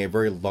leap, meaning a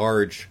very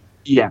large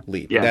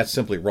leap. Yeah. That's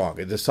simply wrong.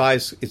 The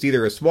size, it's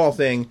either a small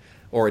thing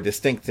or a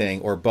distinct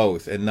thing or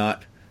both, and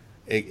not.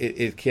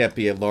 It can't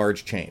be a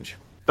large change.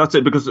 That's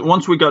it. Because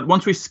once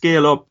we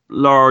scale up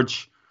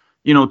large,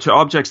 to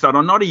objects that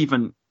are not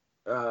even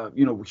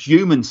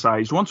human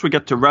sized. Once we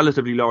get to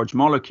relatively large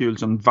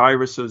molecules and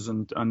viruses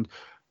and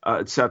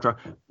etc.,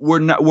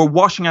 we're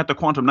washing out the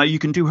quantum. Now, you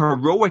can do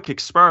heroic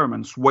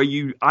experiments where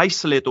you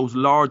isolate those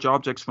large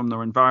objects from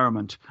their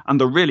environment, and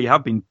there really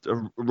have been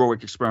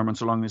heroic experiments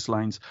along these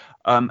lines,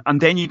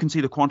 and then you can see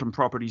the quantum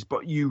properties,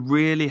 but you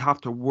really have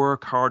to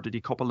work hard to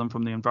decouple them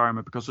from the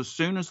environment, because as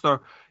soon as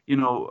they're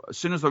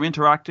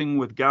interacting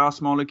with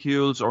gas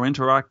molecules or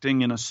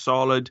interacting in a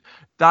solid,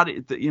 that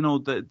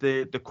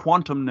the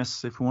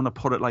quantumness, if we want to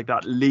put it like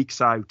that, leaks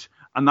out.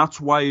 And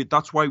that's why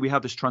we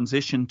have this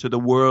transition to the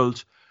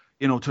world,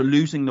 to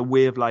losing the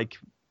wave-like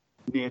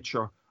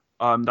nature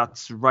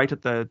that's right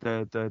at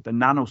the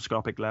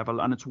nanoscopic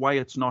level, and it's why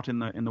it's not in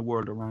the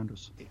world around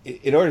us.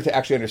 In order to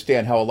actually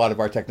understand how a lot of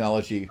our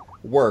technology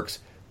works,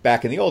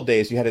 back in the old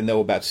days, you had to know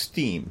about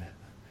steam,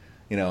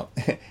 and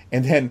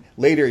then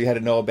later you had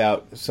to know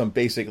about some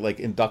basic like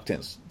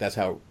inductance. That's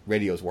how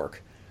radios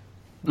work.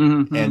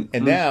 Mm-hmm,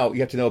 and now you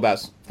have to know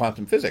about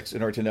quantum physics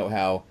in order to know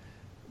how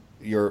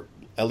your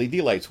LED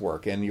lights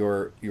work and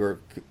your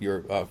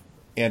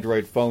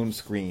Android phone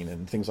screen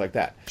and things like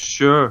that.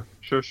 Sure.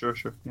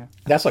 Yeah,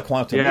 that's a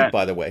quantum leap,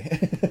 by the way.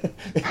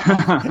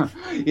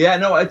 Yeah,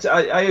 no, it's.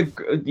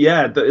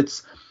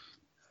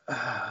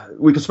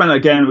 We could spend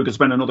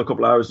another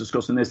couple of hours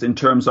discussing this in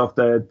terms of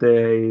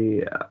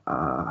the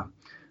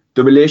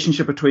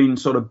relationship between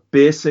sort of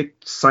basic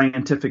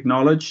scientific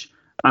knowledge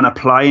and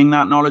applying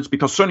that knowledge,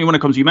 because certainly when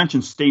it comes, you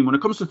mentioned steam, when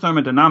it comes to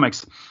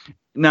thermodynamics,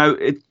 now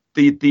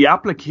the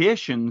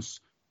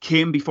applications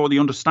came before the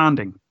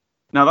understanding.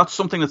 Now, that's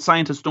something that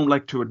scientists don't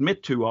like to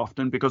admit too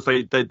often, because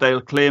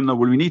they'll claim that,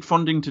 well, we need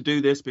funding to do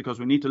this because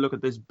we need to look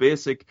at this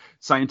basic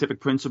scientific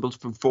principles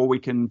before we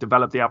can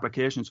develop the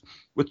applications.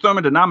 With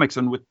thermodynamics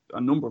and with a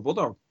number of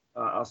other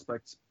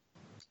aspects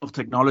of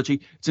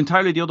technology, it's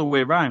entirely the other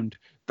way around,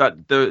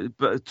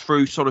 that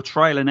through sort of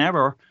trial and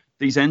error,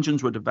 these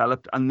engines were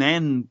developed, and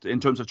then in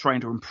terms of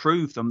trying to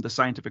improve them, the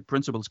scientific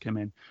principles came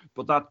in.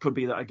 But that could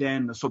be,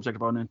 again, the subject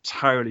of an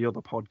entirely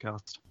other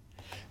podcast.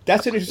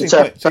 That's an interesting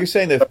point. So you're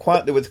saying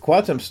that with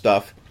quantum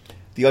stuff,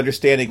 the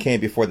understanding came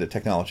before the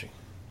technology?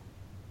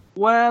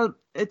 Well,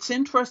 it's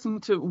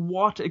interesting to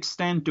what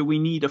extent do we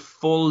need a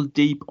full,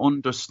 deep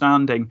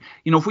understanding.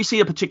 If we see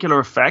a particular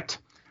effect,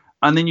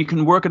 and then you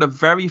can work at a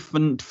very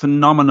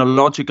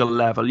phenomenological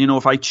level.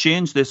 If I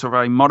change this or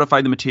I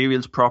modify the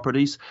material's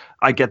properties,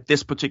 I get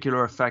this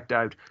particular effect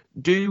out.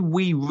 Do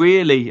we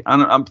really,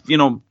 and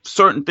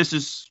this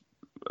is,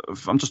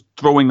 I'm just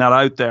throwing that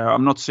out there.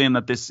 I'm not saying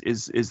that this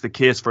is the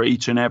case for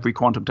each and every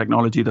quantum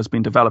technology that's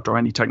been developed or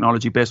any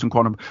technology based on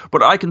quantum,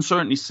 but I can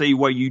certainly see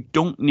where you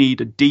don't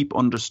need a deep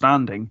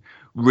understanding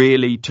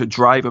really to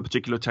drive a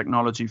particular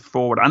technology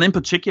forward. And in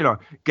particular,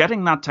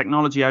 getting that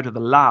technology out of the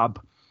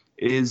lab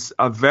is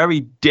a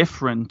very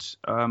different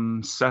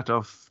set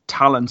of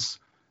talents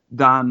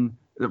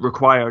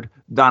required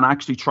than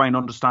actually try and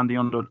understand the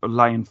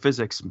underlying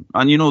physics.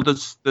 And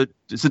there's a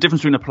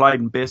difference between applied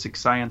and basic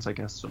science, I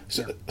guess.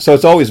 So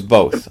it's always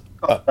both.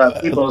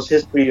 People's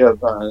History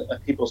of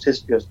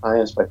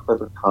Science by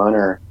Clifford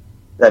Connor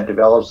that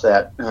develops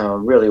that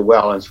really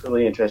well, and it's a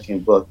really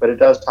interesting book. But it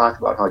does talk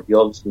about how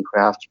guilds and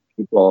crafts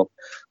people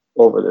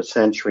over the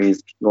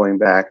centuries, going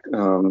back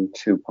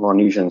to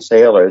Polynesian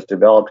sailors,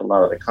 developed a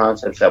lot of the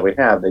concepts that we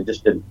have. They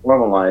just didn't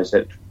formalize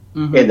it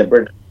in the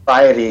British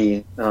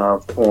society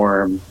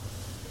form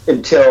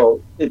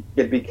until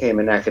it became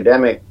an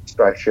academic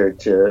structure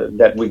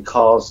that we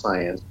call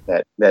science,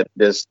 that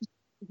this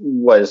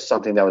was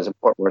something that was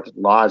important, where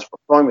laws were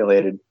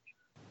formulated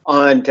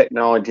on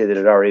technology that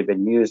had already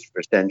been used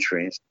for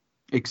centuries.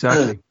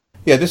 Exactly.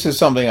 Yeah, this is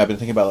something I've been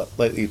thinking about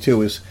lately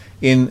too, is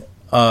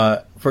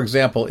for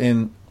example,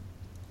 in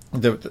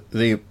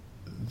the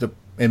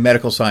in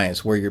medical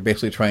science, where you're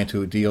basically trying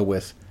to deal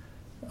with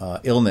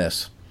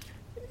illness,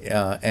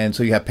 and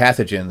so you have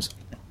pathogens.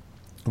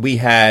 We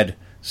had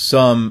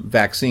some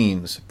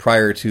vaccines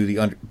prior to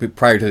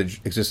the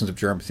existence of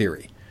germ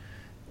theory,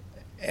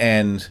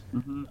 and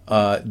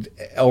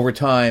over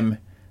time,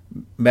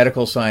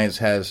 medical science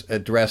has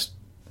addressed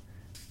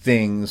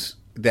things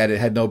that it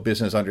had no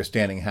business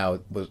understanding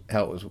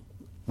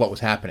what was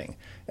happening.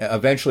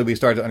 Eventually, we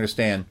started to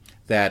understand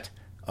that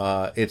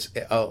it's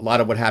a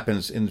lot of what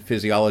happens in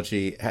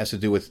physiology has to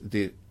do with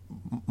the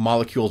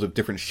molecules of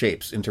different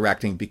shapes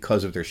interacting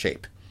because of their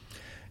shape.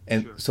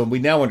 And so we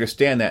now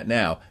understand that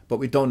now, but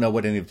we don't know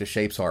what any of the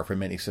shapes are for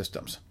many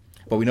systems.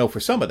 But we know for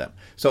some of them.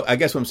 So I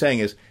guess what I'm saying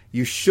is,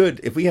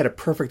 if we had a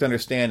perfect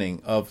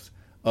understanding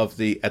at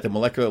the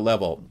molecular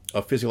level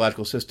of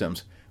physiological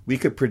systems, we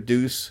could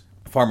produce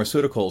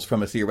pharmaceuticals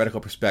from a theoretical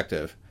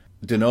perspective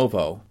de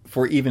novo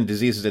for even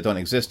diseases that don't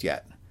exist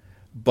yet.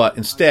 But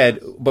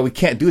we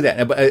can't do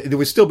that. But there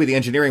would still be the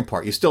engineering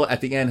part. You still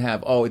at the end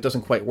have, it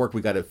doesn't quite work,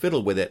 we got to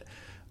fiddle with it.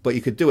 But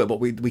you could do it. But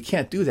we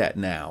can't do that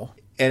now.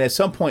 And at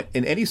some point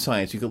in any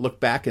science, you could look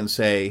back and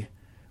say,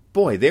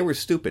 boy, they were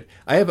stupid.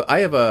 I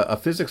have a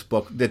physics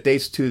book that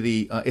dates to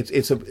the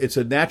it's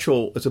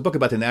a book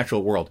about the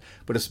natural world,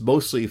 but it's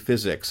mostly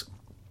physics,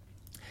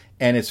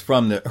 and it's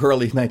from the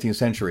early 19th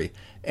century.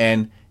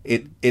 And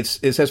it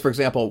says, for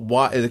example,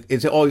 why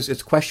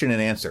it's question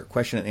and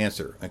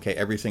answer. Okay,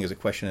 everything is a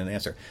question and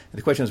answer. And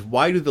the question is,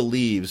 why do the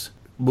leaves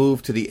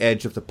move to the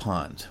edge of the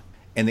pond?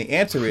 And the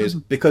answer is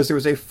because there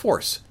is a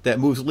force that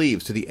moves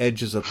leaves to the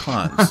edges of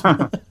ponds.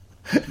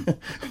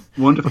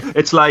 Wonderful.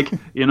 It's like,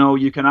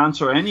 you can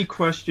answer any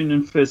question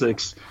in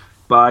physics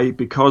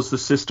because the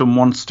system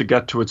wants to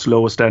get to its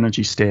lowest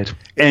energy state.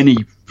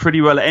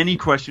 Pretty well any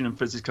question in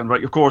physics can,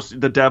 right? Of course,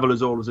 the devil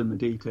is always in the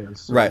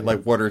details. So, right,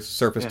 like water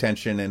surface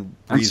tension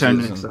and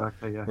breezes.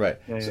 Exactly, yeah.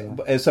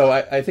 Right. So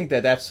I think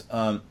that's,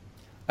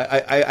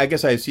 I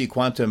guess I see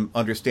quantum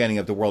understanding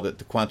of the world at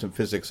the quantum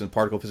physics and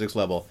particle physics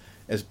level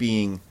as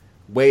being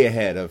way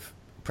ahead of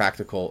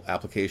practical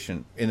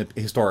application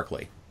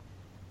historically.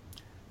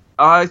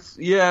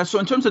 So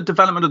in terms of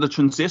development of the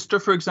transistor,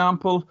 for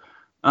example,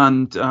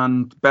 and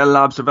Bell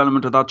Labs'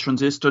 development of that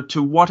transistor,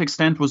 to what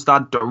extent was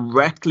that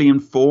directly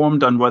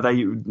informed,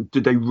 and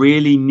did they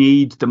really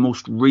need the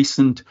most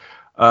recent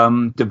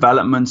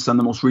developments and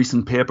the most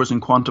recent papers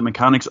in quantum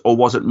mechanics, or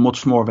was it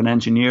much more of an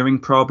engineering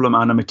problem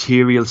and a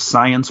material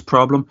science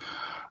problem?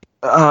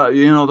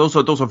 Those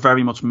are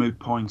very much moot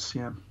points.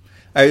 Yeah.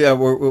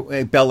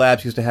 Bell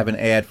Labs used to have an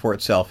ad for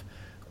itself.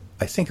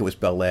 I think it was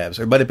Bell Labs,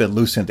 or it might have been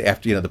Lucent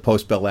after the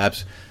post Bell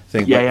Labs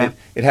thing. Yeah.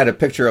 It had a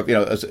picture of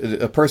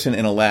a person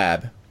in a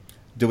lab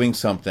doing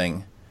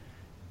something,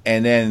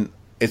 and then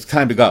it's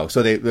time to go.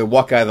 So they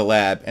walk out of the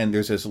lab, and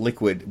there's this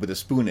liquid with a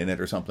spoon in it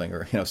or something,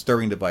 or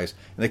stirring device,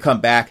 and they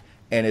come back,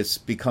 and it's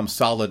become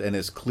solid and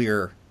it's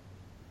clear,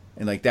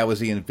 and that was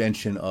the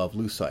invention of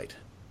lucite.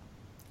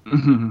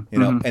 And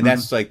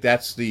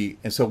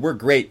and so we're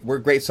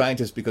great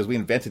scientists because we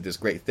invented this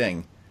great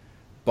thing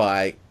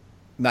by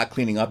not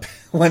cleaning up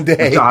one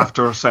day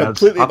after ourselves,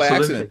 completely absolutely, by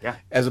accident, yeah.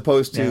 As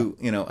opposed to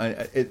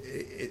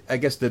I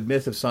guess the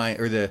myth of science,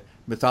 or the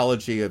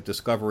mythology of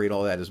discovery and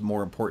all that, is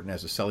more important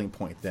as a selling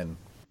point than.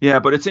 Yeah,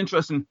 but it's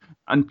interesting,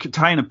 and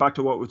tying it back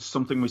to what was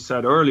something we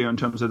said earlier in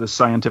terms of the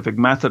scientific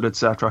method,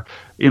 etc.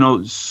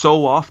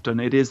 So often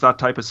it is that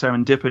type of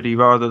serendipity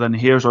rather than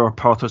here's our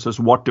hypothesis,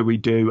 what do we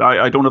do?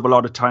 I don't have a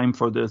lot of time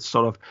for this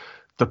sort of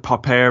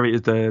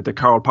the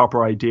Karl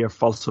Popper idea of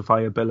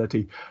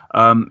falsifiability.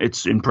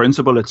 It's in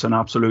principle, it's an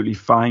absolutely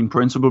fine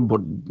principle,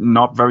 but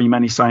not very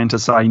many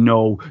scientists I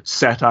know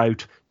set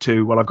out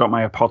to, well, I've got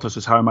my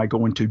hypothesis, how am I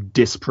going to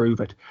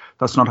disprove it?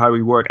 That's not how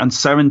we work. And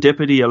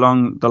serendipity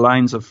along the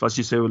lines of, as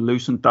you say, with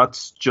Lucent,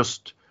 that's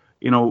just,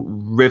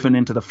 riven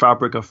into the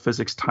fabric of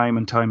physics time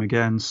and time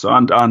again,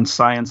 and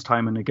science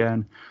time and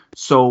again.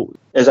 So,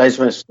 as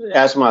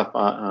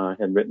Asimov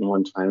had written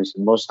one time, he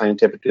said, most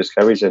scientific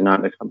discoveries are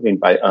not accompanied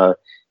by a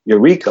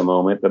eureka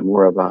moment, but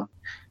more of a,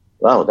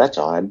 wow, that's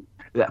odd.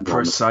 Yeah,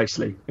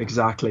 precisely,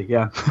 exactly,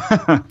 yeah.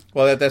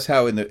 Well, that's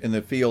how in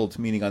the field,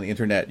 meaning on the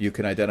internet, you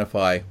can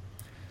identify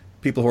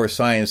people who are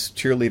science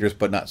cheerleaders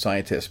but not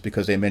scientists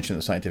because they mention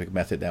the scientific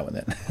method now and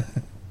then.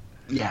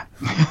 Yeah.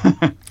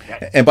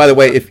 And by the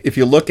way, if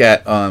you look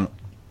at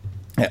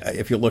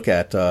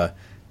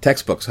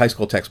textbooks, high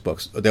school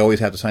textbooks, they always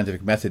have the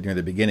scientific method near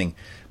the beginning.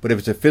 But if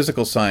it's a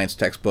physical science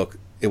textbook,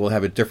 it will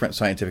have a different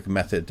scientific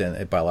method than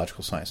a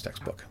biological science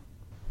textbook.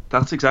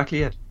 That's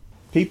exactly it.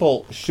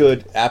 People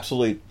should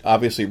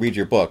obviously read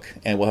your book,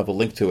 and we'll have a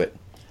link to it.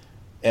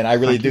 And I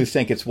really do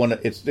think it's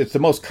the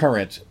most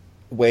current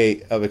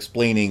way of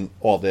explaining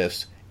all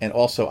this, and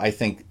also I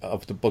think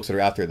of the books that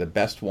are out there, the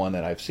best one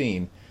that I've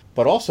seen.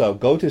 But also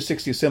go to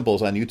 60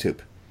 Symbols on YouTube,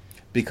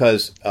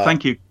 because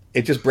thank you.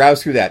 It just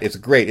browse through that. It's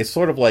great. It's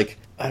sort of like,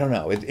 I don't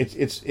know. It's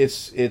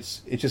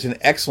just an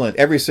excellent.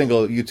 Every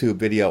single YouTube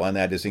video on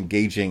that is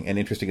engaging and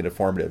interesting and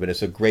informative, and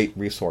it's a great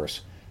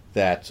resource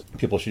that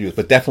people should use.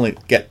 But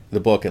definitely get the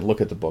book and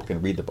look at the book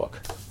and read the book.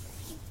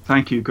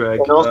 Thank you,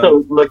 Greg. And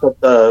also look at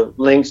the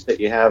links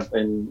that you have,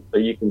 and so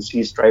you can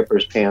see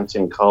Stryper's pants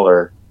in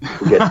color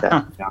to get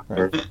that.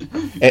 Right.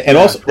 and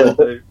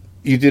also,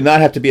 you do not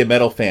have to be a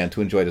metal fan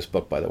to enjoy this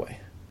book, by the way.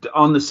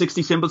 On the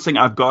 60 Symbols thing,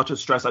 I've got to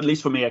stress, at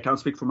least for me, I can't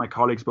speak for my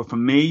colleagues, but for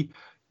me,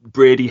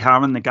 Brady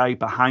Haran, the guy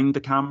behind the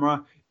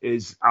camera,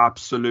 is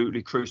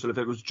absolutely crucial. If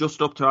it was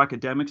just up to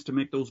academics to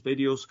make those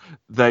videos,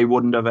 they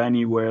wouldn't have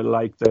anywhere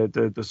like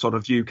the sort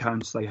of view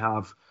counts they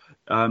have.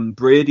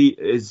 Brady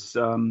is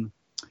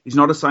he's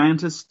not a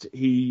scientist.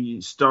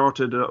 He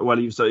started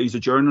he's a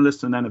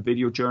journalist and then a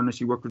video journalist.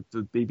 He worked with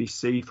the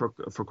BBC for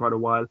quite a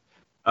while.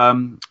 He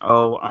worked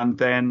with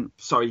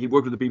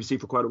the BBC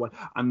for quite a while,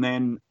 and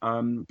then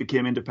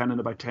became independent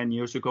about 10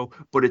 years ago.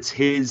 But it's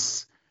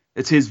his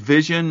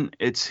vision,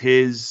 it's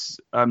his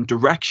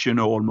direction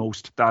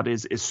almost that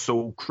is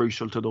so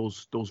crucial to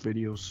those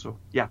videos. So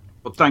yeah,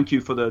 but thank you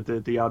for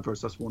the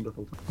adverts. That's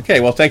wonderful. Okay,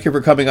 well, thank you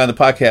for coming on the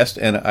podcast,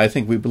 and I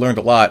think we've learned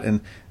a lot.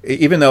 And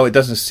even though it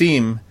doesn't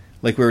seem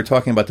like we were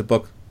talking about the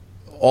book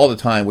all the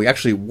time, we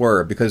actually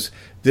were, because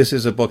this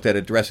is a book that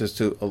addresses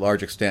to a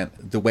large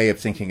extent the way of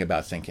thinking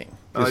about thinking.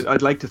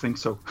 I'd like to think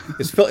so.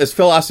 It's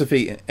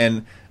philosophy,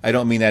 and I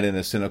don't mean that in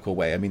a cynical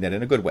way. I mean that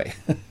in a good way.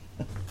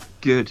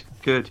 Good.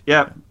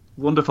 Yeah,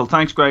 wonderful.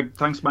 Thanks, Greg.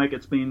 Thanks, Mike.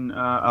 It's been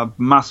a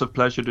massive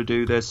pleasure to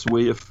do this.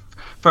 We have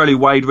fairly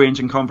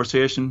wide-ranging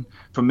conversation.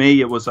 For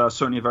me, it was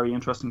certainly a very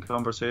interesting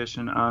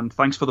conversation, and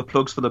thanks for the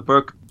plugs for the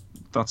book.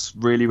 That's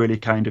really, really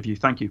kind of you.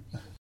 Thank you.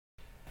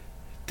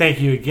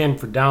 Thank you again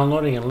for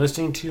downloading and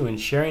listening to and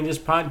sharing this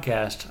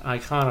podcast,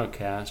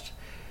 Iconocast.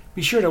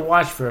 Be sure to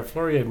watch for a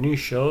flurry of new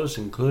shows,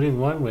 including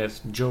one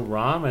with Joe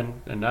Romm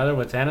and another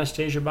with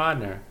Anastasia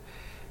Bodner.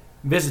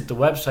 Visit the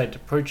website to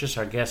purchase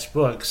our guest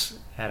books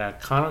at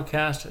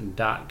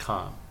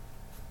iconocast.com.